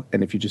stairwell,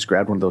 and if you just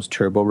grabbed one of those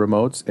turbo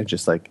remotes and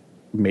just like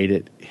made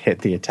it hit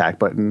the attack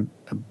button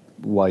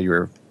while you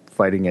were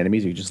fighting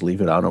enemies, you could just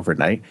leave it on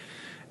overnight,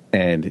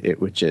 and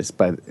it would just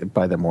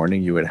by the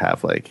morning you would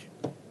have like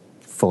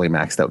fully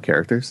maxed out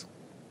characters.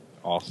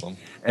 Awesome.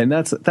 And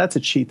that's a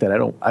cheat that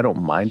I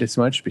don't mind as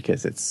much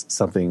because it's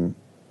something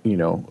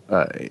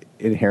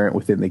inherent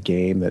within the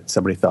game that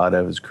somebody thought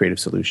of as a creative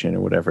solution or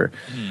whatever.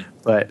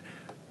 But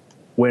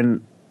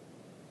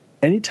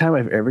anytime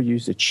I've ever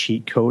used a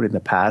cheat code in the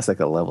past, like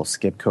a level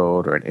skip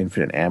code or an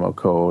infinite ammo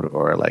code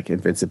or like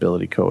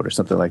invincibility code or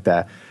something like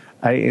that,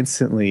 I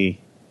instantly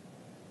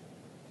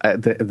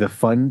the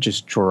fun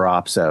just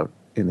drops out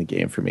in the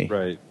game for me.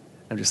 Right.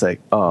 I'm just like,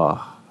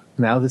 oh,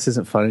 now this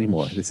isn't fun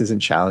anymore. This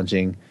isn't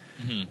challenging.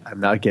 I'm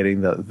not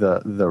getting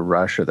the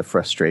rush or the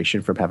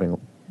frustration from having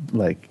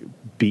like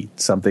beat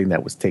something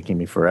that was taking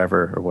me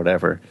forever or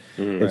whatever.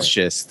 It's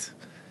just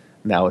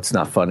now it's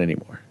not fun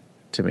anymore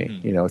to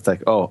me. It's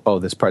like, oh,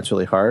 this part's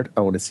really hard.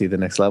 I want to see the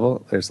next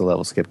level. There's the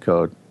level skip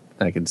code.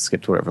 I can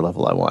skip to whatever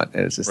level I want.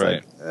 And it's just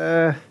like,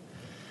 now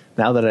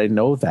that I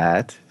know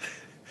that,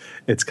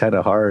 it's kind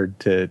of hard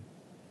to,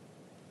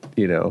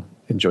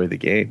 enjoy the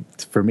game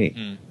for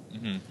me.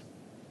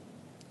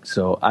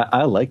 So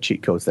I like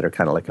cheat codes that are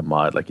kind of like a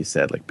mod, like you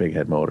said, like Big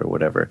Head Mode or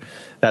whatever.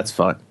 That's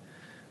fun.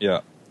 Yeah.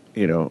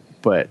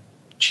 But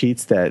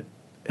cheats that,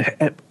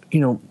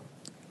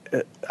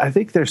 I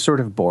think they're sort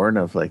of born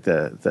of like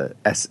the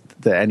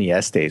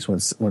NES days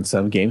when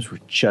some games were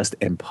just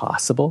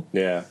impossible.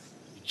 Yeah.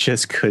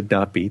 Just could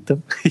not beat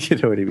them. You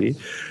know what I mean?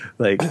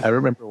 Like I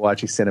remember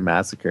watching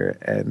Cinemassacre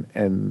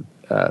and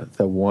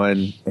the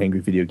one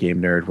Angry Video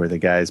Game Nerd where the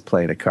guy's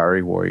playing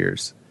Akari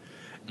Warriors.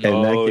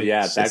 And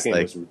that game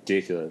was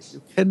ridiculous.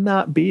 You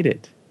cannot beat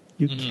it.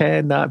 You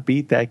cannot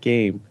beat that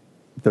game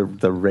the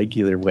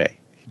regular way.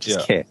 You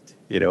just can't.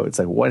 It's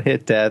like one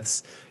hit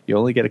deaths. You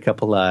only get a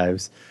couple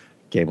lives.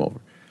 Game over.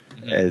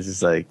 And it's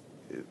just like,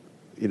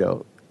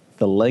 the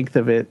length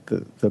of it,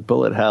 the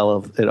bullet hell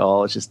of it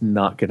all, is just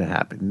not going to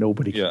happen.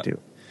 Nobody can do it.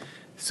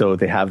 So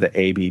they have the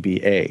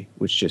ABBA,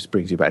 which just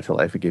brings you back to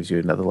life. It gives you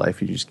another life.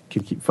 You just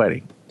can keep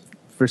fighting.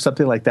 For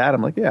something like that,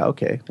 I'm like, yeah,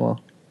 okay, well,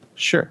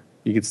 sure.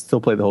 You can still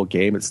play the whole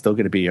game. It's still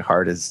going to be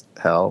hard as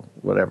hell,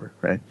 whatever,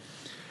 right?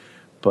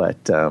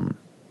 But, I'm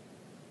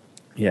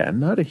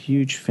not a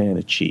huge fan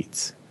of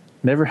cheats.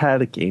 Never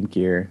had a Game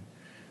Gear,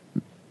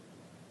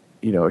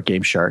 a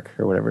Game Shark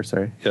or whatever,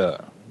 sorry. Yeah.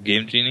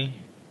 Game Genie?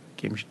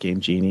 Game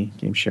Genie,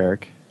 Game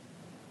Shark.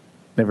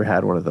 Never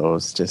had one of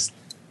those. Just,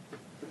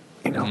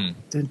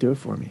 didn't do it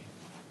for me.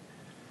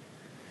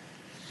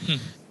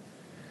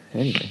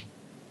 Anyway.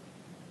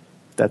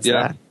 That's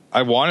that.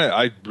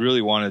 I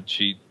really want to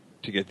cheat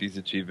to get these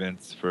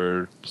achievements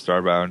for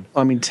Starbound.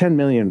 I mean, 10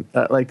 million,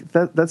 that's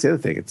the other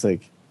thing. It's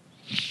like,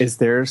 is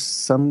there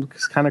some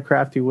kind of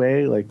crafty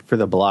way, like for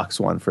the blocks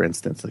one, for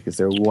instance, like is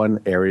there one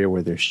area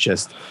where there's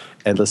just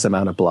endless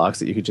amount of blocks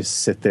that you could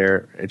just sit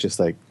there and just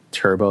like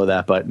turbo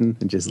that button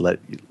and just let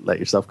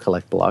yourself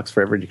collect blocks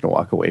forever, and you can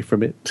walk away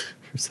from it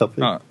or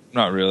something?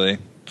 Not really.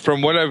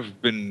 From what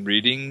I've been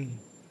reading,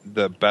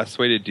 the best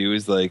way to do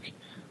is like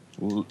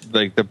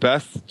the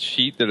best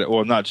cheat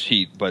not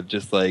cheat, but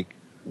just like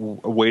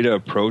a way to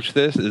approach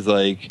this is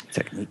like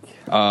Technique.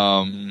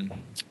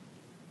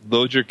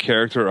 Load your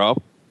character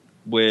up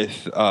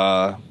with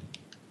a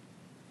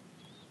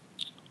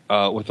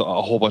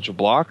whole bunch of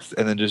blocks,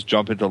 and then just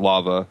jump into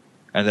lava,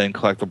 and then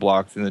collect the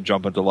blocks, and then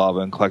jump into lava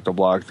and collect the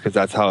blocks, because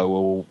that's how it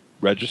will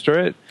register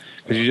it.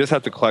 Because you just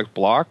have to collect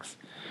blocks.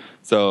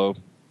 So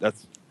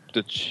that's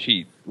the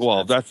cheat.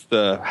 Well, that's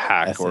the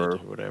hack or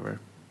whatever.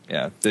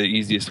 Yeah, the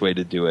easiest way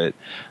to do it.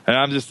 And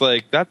I'm just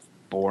like, that's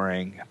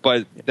boring.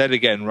 But then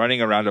again,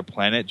 running around a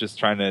planet just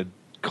trying to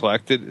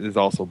collect it is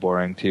also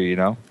boring too, you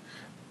know?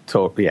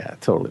 Yeah,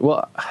 totally.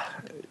 Well,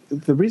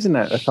 the reason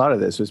I thought of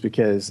this was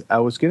because I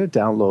was going to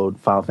download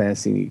Final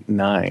Fantasy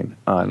IX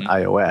on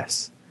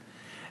iOS.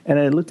 And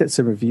I looked at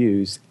some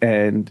reviews,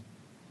 and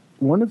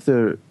one of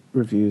the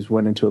reviews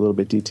went into a little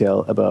bit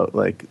detail about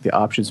like the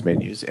options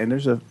menus. And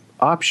there's an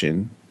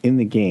option in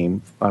the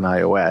game on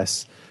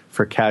iOS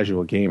for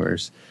casual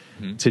gamers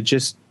to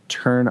just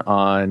turn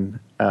on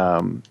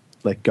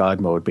like God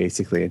mode,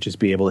 basically, and just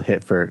be able to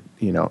hit for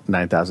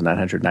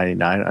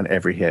 9,999 on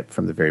every hit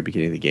from the very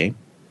beginning of the game.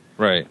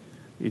 Right.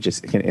 You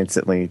just can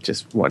instantly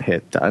just one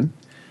hit done.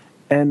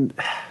 And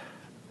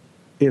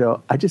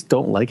I just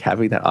don't like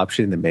having that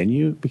option in the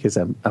menu, because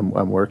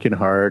I'm working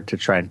hard to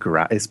try and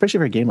grind, especially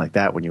for a game like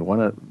that when you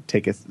want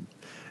to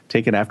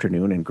take an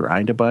afternoon and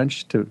grind a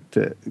bunch to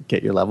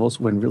get your levels,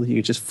 when really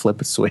you just flip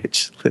a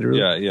switch,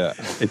 literally. Yeah.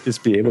 And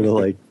just be able to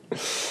like,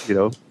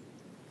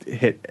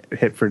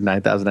 hit for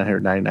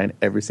 9,999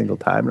 every single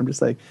time. And I'm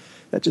just like,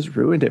 that just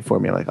ruined it for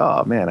me. I'm like,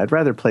 oh man, I'd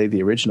rather play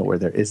the original where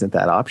there isn't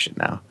that option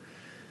now.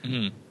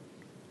 Mm-hmm.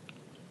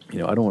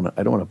 I don't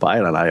want to buy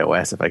it on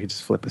iOS if I could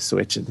just flip a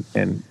switch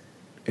and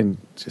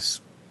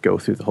just go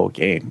through the whole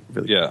game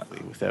really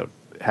quickly without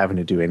having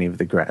to do any of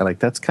the grind. Like,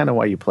 that's kind of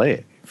why you play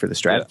it, for the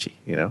strategy,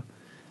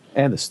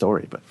 and the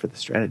story, but for the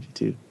strategy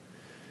too.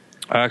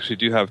 I actually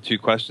do have 2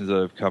 questions that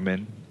have come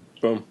in.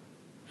 Boom.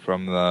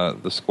 From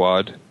the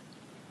squad.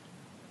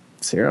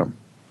 Serum.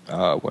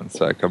 One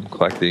sec. I'm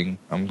collecting.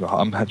 I'm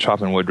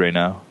chopping wood right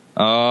now.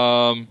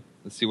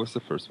 Let's see. What's the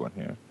first one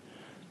here?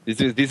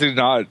 These are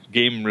not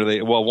game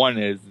related. Well, one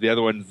is. The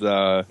other one's.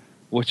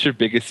 What's your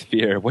biggest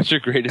fear? What's your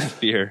greatest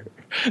fear?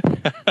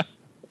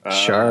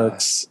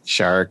 Sharks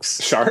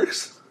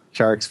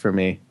for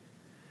me.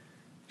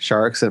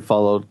 Sharks, and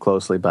followed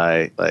closely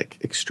by like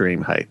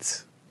extreme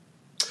heights.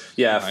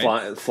 Yeah,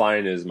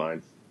 flying is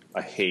mine.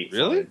 I hate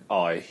really. Flying.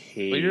 Oh, I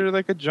hate. But you're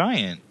like a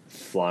giant.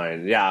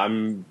 Flying. Yeah,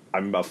 I'm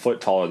a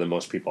foot taller than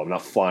most people. I'm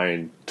not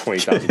flying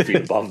 20,000 feet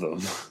above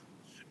them.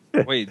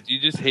 Wait, do you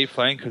just hate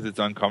flying because it's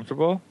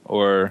uncomfortable,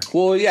 or?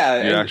 Well,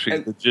 yeah, you're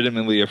actually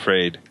legitimately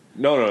afraid.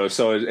 No.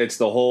 So it's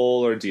the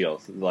whole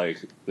ordeal. Like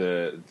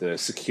the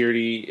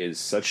security is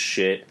such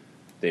shit.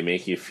 They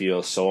make you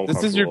feel so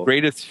uncomfortable. This is your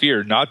greatest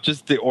fear, not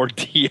just the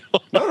ordeal.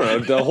 No,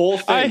 the whole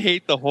thing. I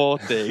hate the whole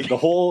thing. The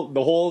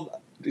whole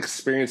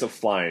experience of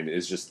flying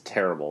is just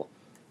terrible,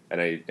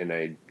 and I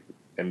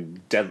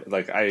am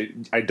like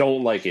I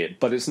don't like it.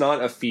 But it's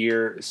not a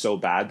fear so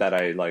bad that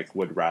I like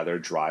would rather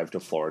drive to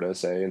Florida,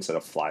 say, instead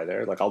of fly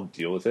there. Like, I'll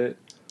deal with it.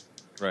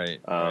 Right.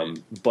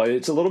 But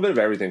it's a little bit of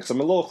everything, because I'm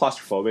a little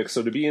claustrophobic.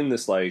 So to be in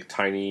this like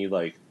tiny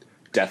like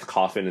death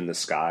coffin in the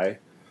sky.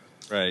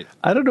 Right.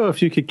 I don't know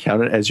if you could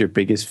count it as your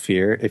biggest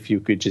fear if you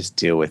could just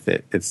deal with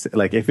it. It's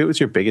like, if it was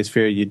your biggest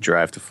fear, you'd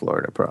drive to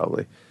Florida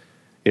probably.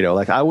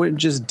 Like, I wouldn't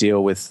just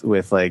deal with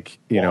like,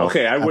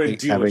 okay, I wouldn't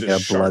deal with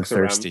just a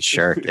bloodthirsty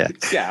shark. Yeah.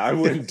 Yeah, I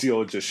wouldn't deal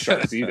with just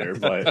sharks either,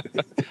 but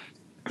well,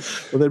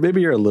 then maybe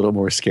you're a little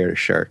more scared of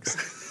sharks.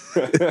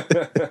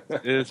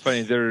 It's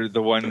funny. They're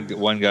the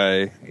one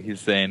guy, he's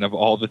saying, of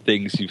all the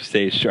things you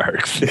say,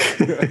 sharks.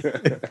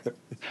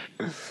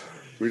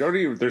 We don't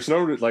even. There's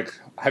no like.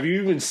 Have you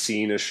even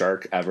seen a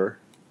shark ever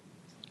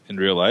in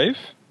real life?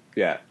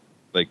 Yeah.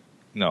 Like,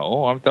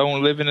 no, I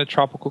don't live in a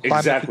tropical climate.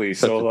 Exactly.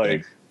 So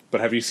like, but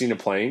have you seen a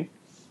plane?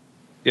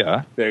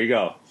 Yeah. There you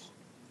go.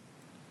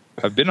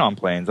 I've been on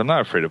planes. I'm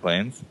not afraid of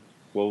planes.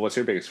 Well, what's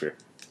your biggest fear?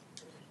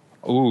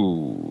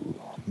 Ooh,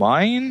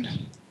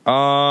 mine.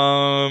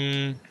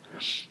 I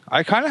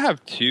kind of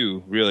have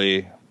 2,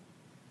 really.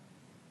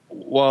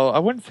 Well, I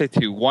wouldn't say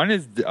 2. One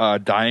is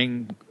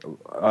drowning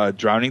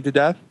to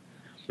death.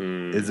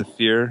 Is a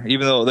fear,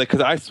 even though, like, because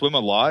I swim a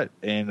lot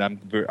and I'm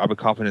a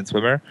confident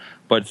swimmer,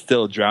 but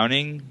still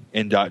drowning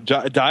and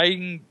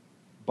dying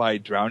by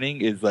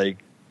drowning is like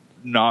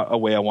not a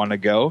way I want to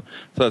go.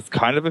 So that's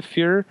kind of a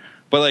fear.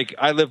 But like,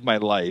 I live my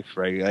life,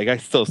 right? Like, I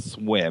still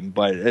swim,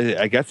 but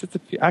I guess it's a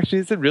fear. Actually,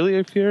 is it really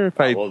a fear if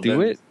I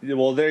do it?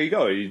 Well, there you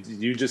go.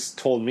 You just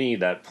told me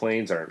that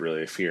planes aren't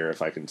really a fear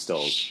if I can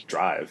still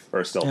drive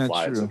or still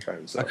fly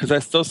sometimes. Because I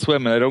still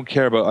swim and I don't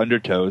care about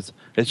undertows.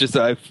 It's just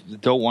I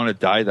don't want to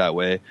die that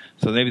way.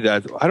 So maybe I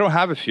don't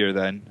have a fear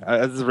then.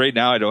 As of right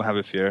now, I don't have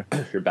a fear.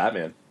 You're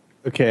Batman.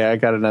 Okay, I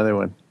got another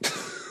one.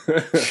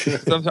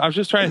 So I'm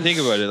just trying to think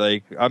about it.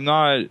 Like I'm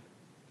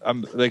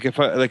like if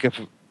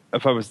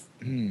I was.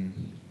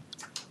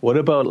 What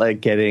about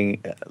like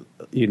getting,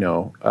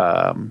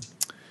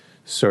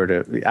 sort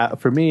of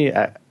for me,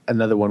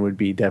 another one would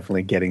be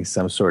definitely getting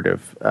some sort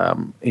of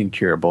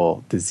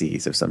incurable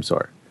disease of some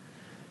sort.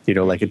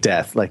 Like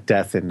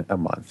death in a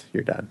month,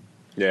 you're done.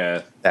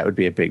 Yeah. That would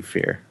be a big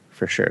fear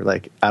for sure.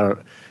 Like I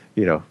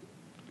don't,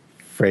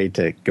 afraid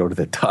to go to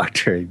the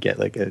doctor and get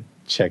like a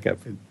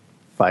checkup and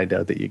find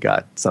out that you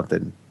got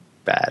something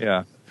bad.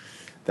 Yeah.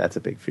 That's a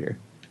big fear.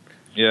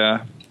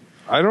 Yeah.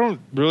 I don't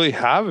really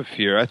have a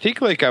fear. I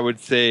think like I would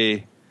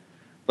say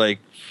like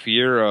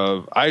fear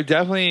of, I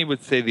definitely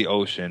would say the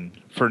ocean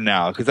for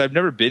now, because I've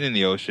never been in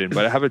the ocean,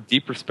 but I have a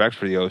deep respect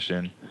for the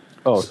ocean.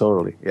 Oh,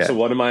 totally. Yeah. So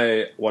one of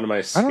my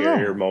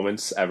scarier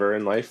moments ever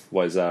in life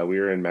was we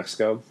were in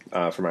Mexico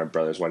for my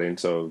brother's wedding.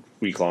 So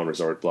week-long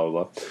resort, blah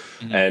blah blah.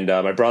 Mm-hmm. And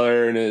my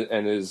brother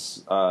and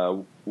his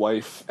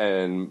wife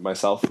and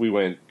myself, we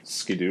went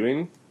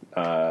skidooing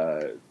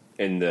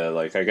in the,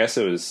 like, I guess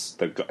it's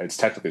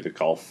technically the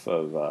Gulf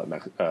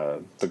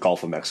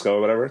of Mexico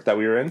or whatever that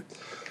we were in.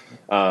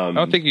 I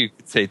don't think you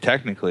could say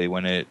technically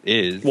when it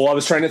is. Well, I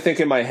was trying to think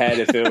in my head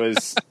if it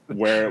was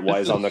where it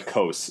was on the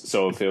coast.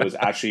 So if it was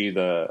actually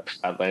the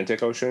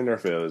Atlantic Ocean or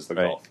if it was the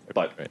Gulf.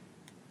 But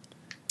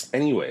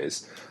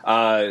anyways,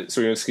 so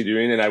we went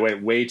skidooing and I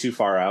went way too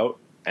far out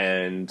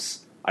and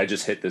I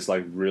just hit this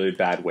like really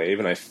bad wave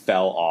and I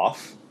fell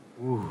off.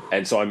 Ooh.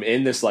 And so I'm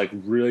in this like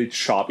really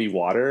choppy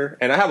water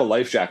and I have a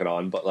life jacket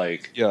on, but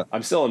like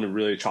I'm still in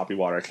really choppy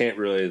water. I can't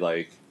really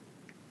like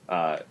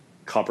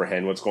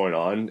comprehend what's going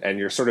on, and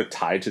you're sort of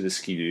tied to the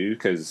skidoo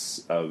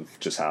because of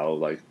just how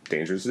like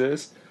dangerous it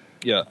is.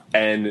 Yeah.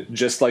 And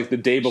just like the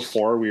day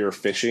before we were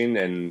fishing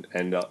and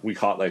we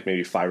caught like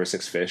maybe 5 or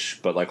 6 fish,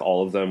 but like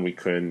all of them we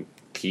couldn't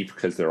keep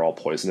because they're all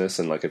poisonous,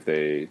 and like if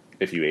you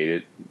ate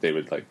it,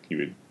 you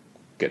would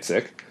get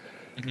sick.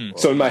 Mm-hmm.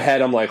 So in my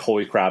head, I'm like,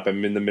 holy crap,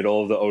 I'm in the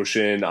middle of the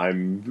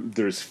ocean.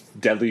 There's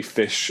deadly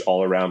fish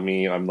all around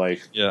me. I'm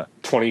like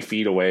 20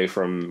 feet away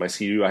from my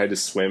skidoo. I had to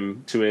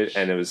swim to it,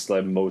 and it was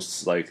the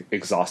most like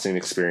exhausting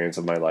experience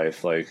of my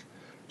life. Like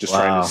just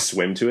trying to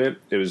swim to it.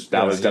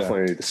 That was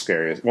definitely the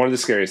scariest, one of the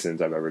scariest things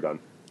I've ever done,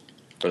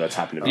 or that's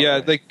happened to me.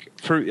 Yeah, like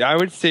I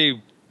would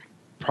say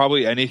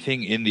probably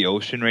anything in the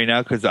ocean right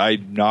now, because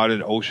I'm not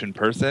an ocean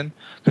person.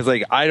 Because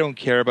like I don't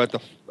care about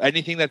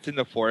anything that's in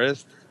the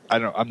forest.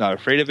 I'm not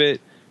afraid of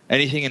it.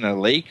 Anything in a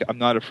lake, I'm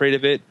not afraid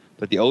of it.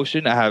 But the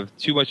ocean, I have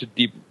too much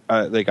deep.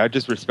 I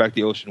just respect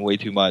the ocean way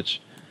too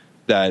much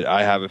that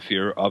I have a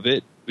fear of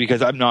it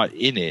because I'm not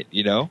in it,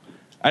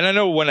 And I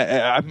know when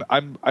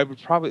I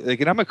would probably like,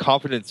 and I'm a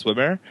confident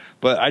swimmer,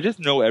 but I just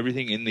know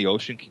everything in the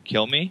ocean can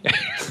kill me.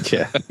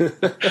 Yeah.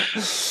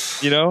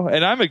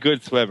 And I'm a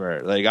good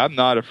swimmer. Like I'm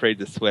not afraid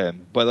to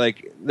swim. But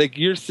like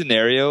your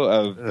scenario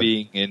of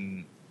being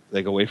in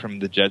like away from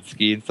the jet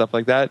ski and stuff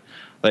like that,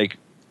 like.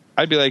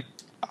 I'd be like,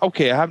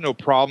 okay, I have no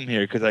problem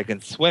here because I can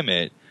swim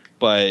it,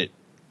 but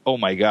oh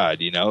my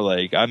god,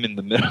 like I'm in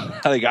the middle.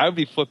 Like I would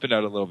be flipping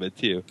out a little bit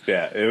too.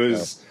 Yeah, it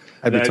was.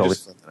 I'd be totally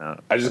flipping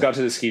out. I just got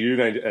to the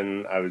skidoo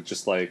and I was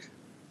just like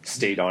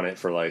stayed on it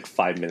for like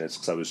 5 minutes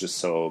because I was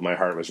just my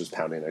heart was just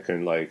pounding. I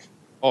couldn't like.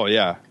 Oh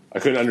yeah. I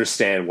couldn't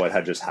understand what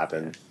had just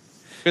happened.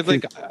 Because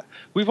like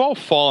we've all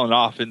fallen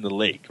off in the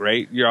lake,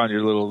 right? You're on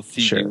your little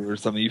sea or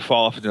something. You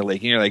fall off in the lake,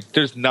 and you're like,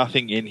 "There's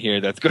nothing in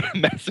here that's going to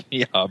mess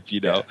me up,"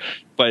 Yeah.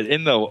 But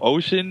in the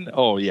ocean,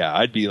 oh yeah,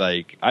 I'd be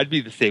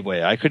the same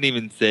way. I couldn't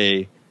even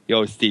say,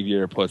 "Yo, Steve,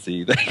 you're a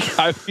pussy." Like,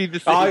 I'd be the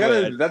same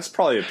way. That's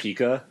probably a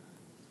Pika.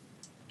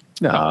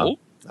 No.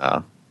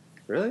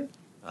 Really?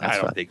 I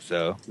don't think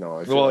so.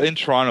 No. Well, in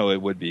Toronto,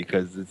 it would be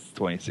because it's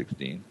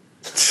 2016.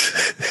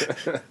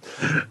 It's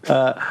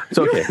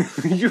okay.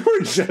 You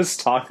were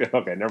just talking.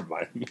 Okay, never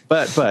mind.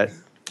 But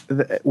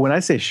when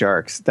I say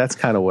sharks, that's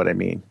kind of what I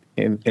mean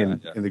in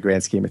the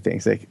grand scheme of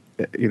things. Like,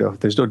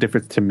 there's no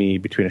difference to me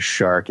between a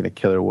shark and a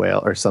killer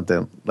whale or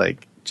something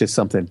like just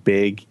something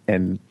big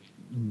and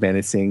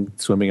menacing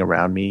swimming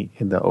around me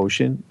in the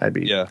ocean.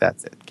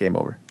 That's it. Game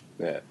over.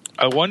 Yeah.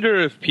 I wonder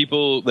if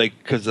people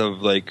because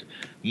of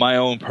my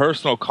own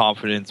personal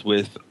confidence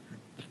with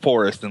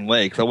forest and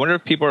lakes. I wonder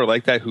if people are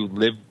like that who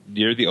live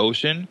near the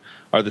ocean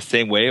are the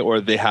same way,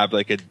 or they have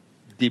like a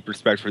deep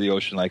respect for the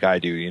ocean like I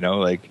do.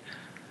 Like,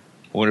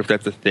 I wonder if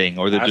that's a thing,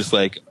 or they're just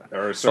like,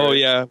 oh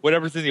yeah,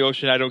 whatever's in the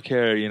ocean, I don't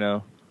care.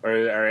 Or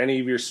are any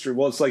of your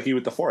well, it's like you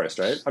with the forest,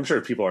 right? I'm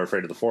sure people are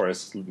afraid of the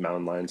forest,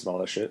 mountain lions, and all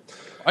that shit.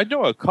 I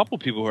know a couple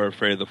people who are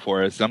afraid of the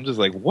forest. I'm just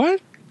like,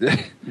 what?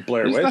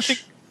 Blair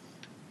Witch.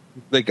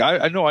 Nothing,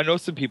 I know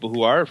some people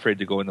who are afraid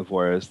to go in the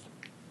forest.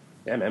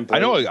 Yeah, man.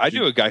 I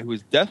knew a guy who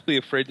was deathly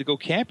afraid to go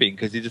camping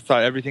because he just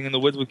thought everything in the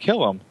woods would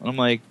kill him. And I'm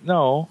like,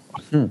 no.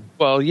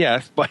 Well,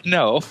 yes, but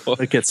no.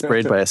 Like get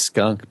sprayed by a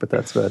skunk, but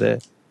that's about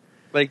it.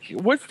 Like,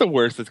 what's the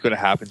worst that's going to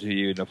happen to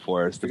you in the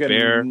forest? A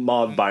bear?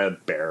 Mobbed by a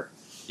bear.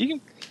 You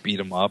can beat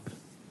him up.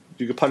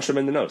 You could punch him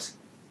in the nose.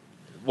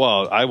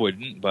 Well, I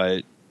wouldn't,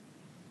 but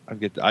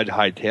I'd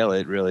hightail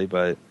it, really.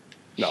 But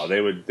no,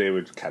 they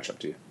would catch up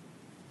to you.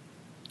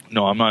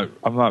 No, I'm not.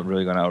 I'm not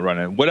really going to outrun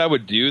it. What I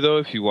would do though,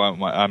 if you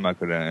want, I'm not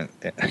going to.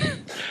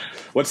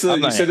 What's the?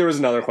 You said there was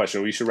another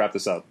question. We should wrap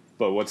this up.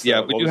 But what's? Yeah,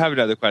 we do have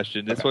another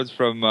question. This was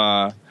from.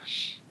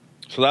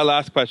 So that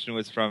last question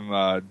was from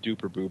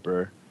Duper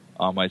Booper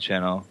on my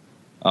channel.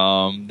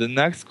 The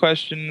next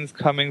question is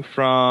coming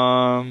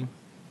from.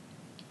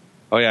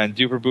 Oh yeah, and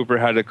Duper Booper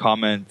had a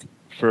comment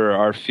for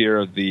our fear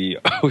of the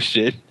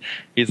ocean.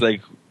 He's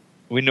like,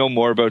 "We know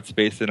more about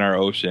space than our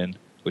ocean,"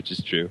 which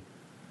is true.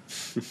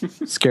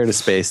 Scared of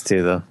space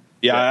too, though.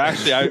 Yeah,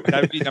 actually,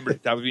 that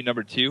would be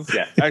number 2.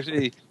 Yeah,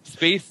 actually,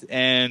 space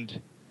and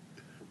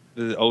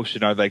the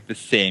ocean are like the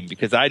same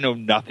because I know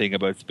nothing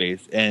about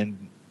space,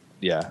 and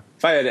yeah.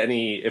 If I had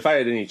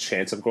any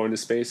chance of going to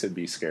space, it'd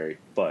be scary.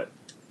 But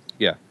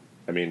yeah,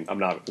 I mean, I'm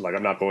not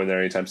going there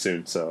anytime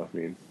soon. So I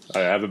mean, I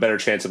have a better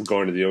chance of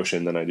going to the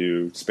ocean than I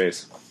do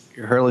space.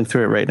 You're hurling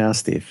through it right now,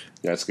 Steve.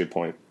 Yeah, that's a good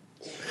point.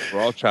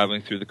 We're all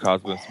traveling through the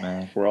cosmos,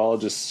 man. We're all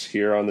just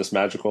here on this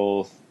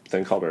magical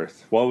thing called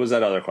Earth. What was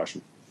that other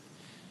question?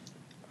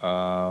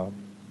 What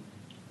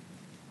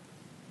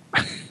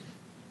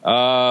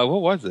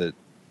was it?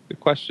 Good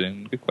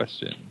question.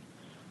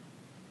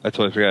 I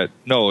totally forgot.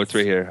 No, it's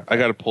right here. I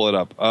got to pull it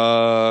up.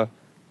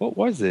 What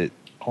was it?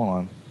 Hold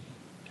on.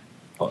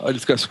 Oh, I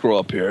just got to scroll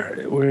up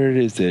here. Where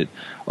is it?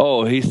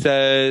 Oh, he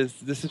says,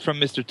 this is from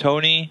Mr.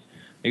 Tony.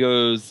 He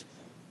goes,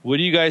 what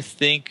do you guys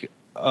think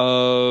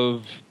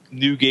of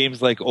new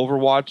games like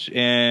Overwatch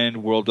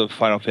and World of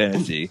Final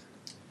Fantasy?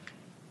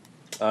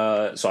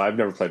 So I've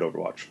never played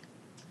Overwatch.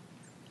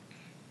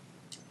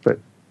 But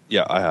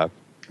yeah, I have.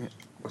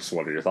 So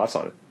what are your thoughts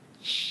on it?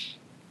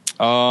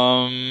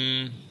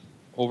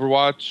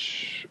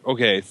 Overwatch.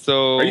 Okay,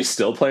 so are you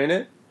still playing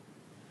it?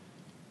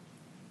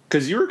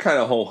 Because you were kind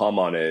of ho hum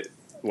on it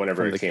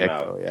whenever it came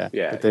out.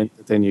 Yeah. But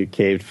then you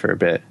caved for a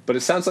bit. But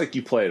it sounds like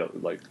you played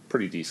like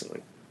pretty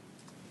decently.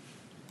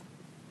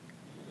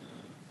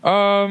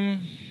 I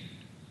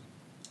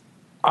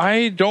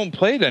don't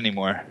play it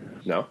anymore.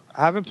 No,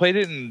 I haven't played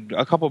it in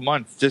a couple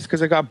months just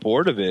because I got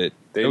bored of it.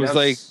 It was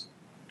like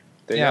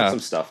they had some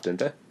stuff, didn't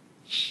they?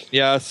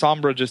 Yeah,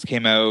 Sombra just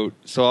came out,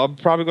 so I'm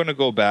probably going to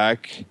go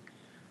back,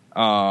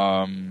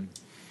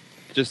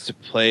 just to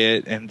play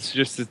it and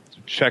just to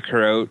check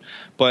her out.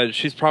 But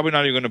she's probably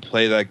not even going to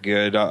play that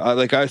good.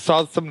 Like I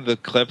saw some of the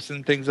clips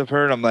and things of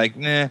her, and I'm like,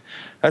 nah,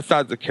 that's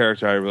not the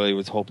character I really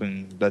was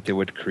hoping that they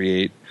would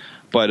create.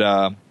 But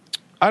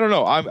I don't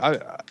know.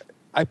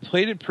 I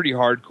played it pretty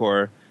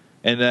hardcore,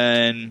 and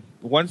then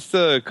once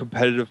the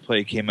competitive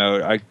play came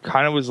out, I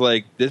kind of was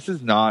like, this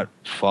is not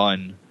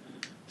fun.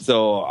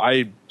 So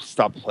I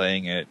stopped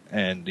playing it,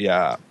 and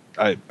yeah,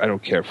 I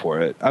don't care for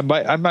it. I'm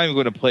not even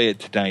going to play it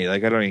tonight.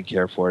 Like I don't even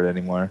care for it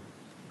anymore.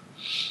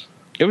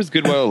 It was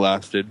good while it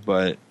lasted,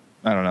 but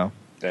I don't know.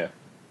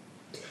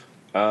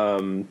 Yeah.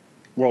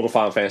 World of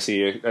Final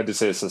Fantasy. I did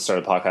say this at the start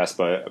of the podcast,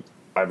 but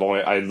I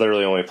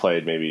literally only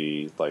played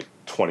maybe like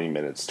 30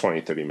 minutes of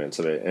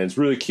it, and it's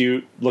really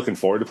cute. Looking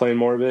forward to playing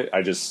more of it.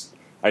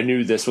 I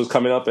knew this was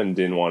coming up and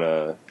didn't want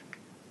to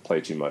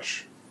play too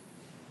much.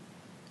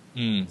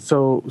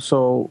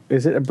 So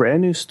is it a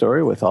brand new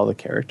story with all the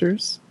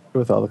characters,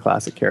 with all the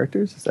classic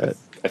characters? Is that?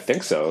 I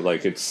think so.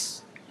 Like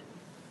it's.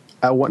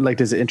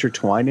 Does it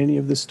intertwine any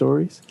of the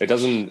stories? It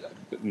doesn't.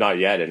 Not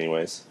yet,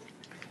 anyways.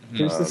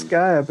 There's this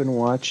guy I've been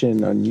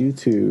watching on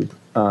YouTube.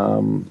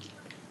 Hold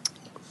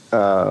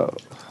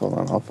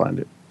on, I'll find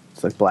it.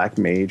 It's like Black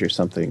Mage or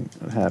something.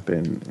 What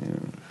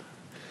happened?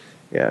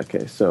 Yeah.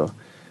 Okay. So,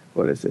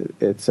 what is it?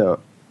 It's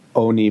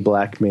Oni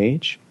Black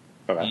Mage.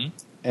 Okay.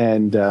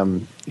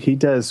 And he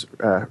does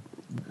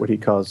what he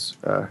calls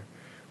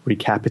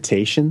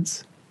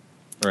recapitations,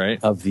 right,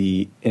 of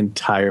the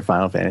entire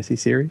Final Fantasy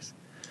series,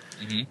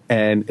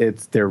 and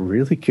they're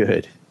really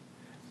good.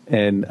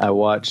 And I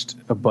watched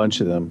a bunch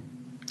of them,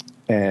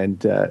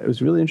 and it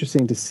was really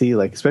interesting to see,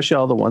 like, especially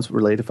all the ones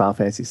related to Final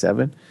Fantasy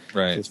VII.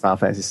 Right, it's Final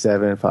Fantasy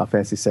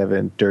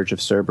VII, Dirge of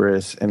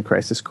Cerberus, and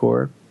Crisis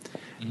Core,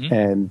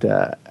 and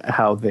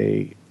how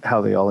they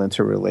all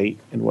interrelate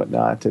and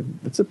whatnot.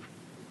 And it's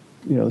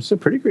a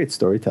pretty great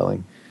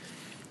storytelling.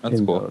 That's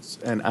cool. Those.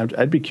 And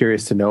I'd be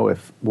curious to know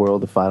if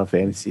World of Final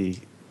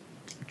Fantasy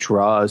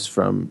draws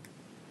from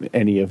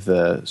any of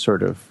the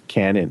sort of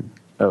canon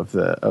of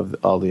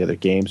all the other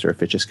games, or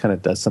if it just kind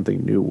of does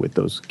something new with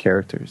those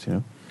characters.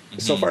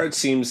 So far, it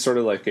seems sort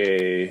of like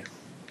a,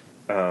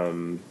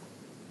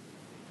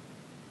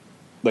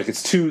 like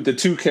it's the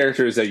two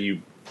characters that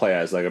you play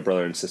as, like a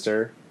brother and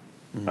sister,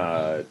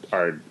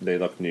 they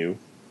look new.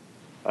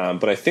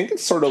 But I think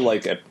it's sort of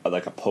like a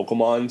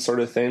Pokemon sort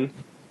of thing.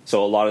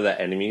 So a lot of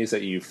the enemies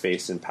that you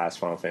face in past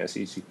Final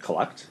Fantasies you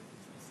collect.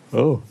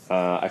 Oh,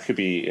 I could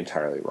be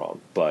entirely wrong,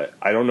 but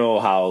I don't know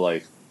how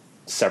like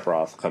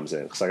Sephiroth comes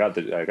in, because I got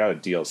a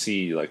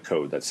DLC like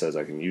code that says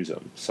I can use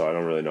them. So I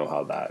don't really know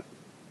how that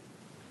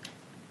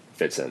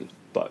fits in,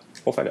 but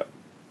we'll find out.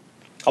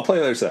 I'll play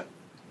later today.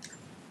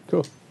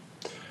 Cool.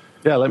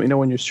 Yeah, let me know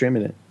when you're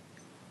streaming it.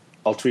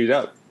 I'll tweet it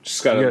out.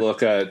 Just got to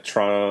look at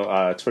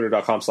Toronto,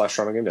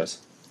 twitter.com/Toronto Game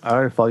Desk. I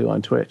already follow you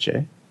on Twitch,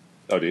 eh?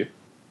 Oh, do you?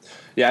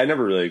 Yeah, I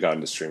never really got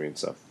into streaming,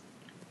 so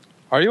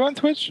Are you on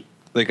Twitch?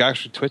 Like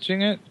actually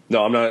twitching it?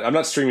 No, I'm not. I'm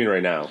not streaming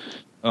right now.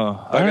 Oh,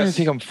 I I don't even guess-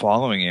 think I'm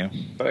following you.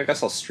 But I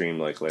guess I'll stream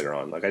like later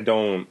on. Like I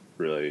don't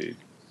really.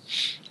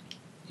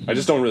 I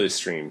just don't really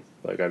stream.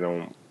 Like I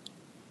don't.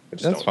 I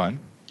just That's don't. fine.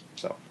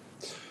 So,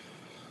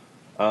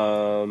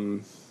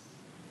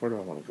 where do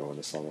I want to go in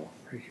this level?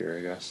 Right here,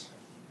 I guess.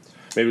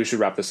 Maybe we should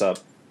wrap this up.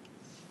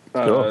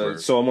 Go for it.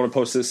 So I'm going to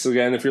post this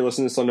again. If you're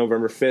listening to this on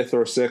November 5th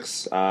or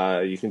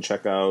 6th, you can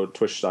check out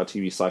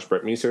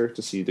twitch.tv/Brett Meeser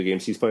to see the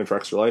games he's playing for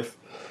Extra Life.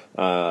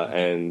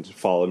 And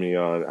follow me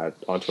on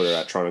Twitter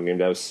at Toronto Game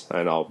Devs,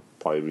 and I'll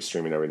probably be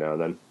streaming every now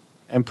and then.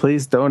 And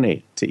please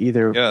donate to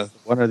either Yeah.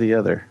 one or the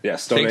other.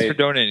 Yes, Thanks for donate.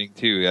 donating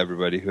too,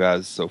 everybody who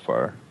has so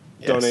far.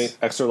 Donate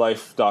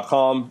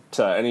extralife.com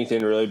to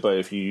anything really,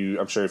 but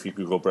I'm sure if you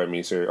Google Brett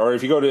Meeser, or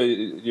if you go to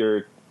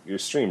your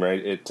stream,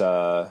 right?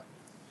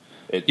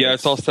 Yeah,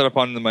 it's all set up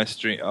on my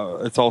stream.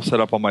 It's all set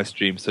up on my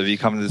stream. So if you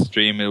come to the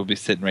stream, it'll be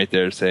sitting right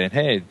there saying,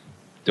 "Hey,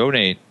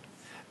 donate."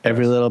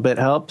 Every little bit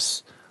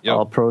helps. Yep.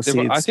 All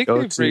proceeds I think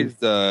go they've to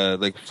raised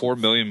like $4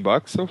 million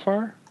so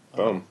far.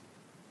 boom.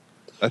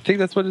 I think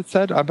that's what it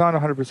said. I'm not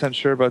 100%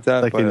 sure about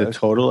that. like but in the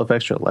total of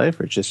Extra Life,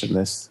 or just in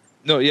this.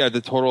 no, yeah, the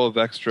total of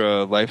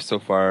Extra Life so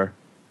far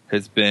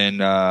has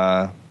been,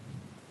 I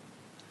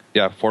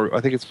think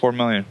it's $4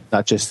 million.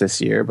 Not just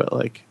this year, but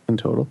like in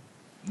total.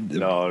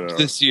 No.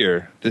 This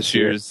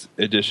year's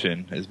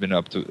edition has been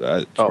up to.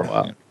 Oh 4 wow,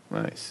 million.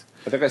 nice.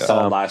 I think I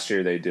saw last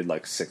year they did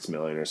like 6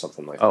 million or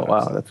something like Oh that.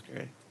 wow, So- that's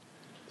great.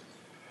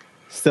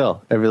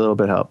 Still, every little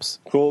bit helps.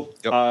 Cool.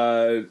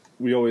 Yep.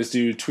 We always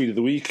do tweet of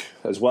the week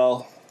as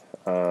well.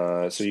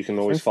 So you can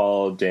always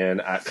follow Dan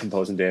at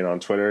Composing Dan on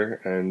Twitter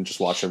and just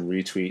watch him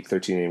retweet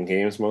 13 AM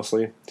games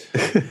mostly.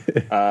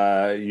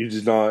 You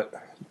did not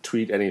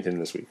tweet anything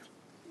this week.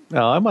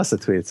 No, I must have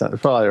tweeted something.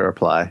 Probably a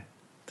reply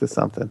to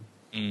something.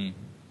 Mm.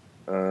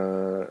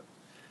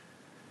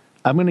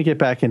 I'm going to get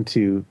back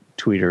into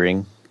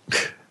tweetering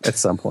at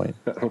some point.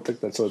 I don't think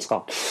that's what it's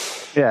called.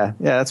 Yeah,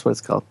 that's what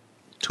it's called.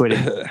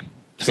 Tweeting.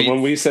 So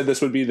when we said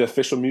this would be the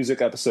official music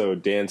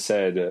episode, Dan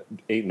said,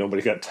 ain't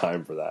nobody got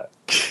time for that.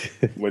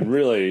 When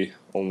really,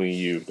 only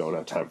you don't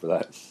have time for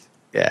that.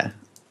 Yeah.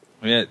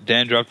 Yeah,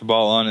 Dan dropped the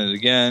ball on it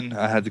again.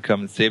 I had to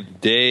come and save the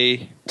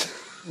day.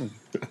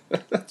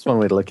 That's one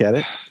way to look at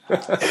it.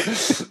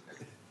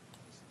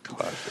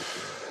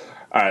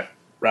 All right,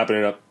 wrapping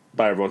it up.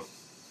 Bye, everyone.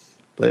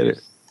 Later.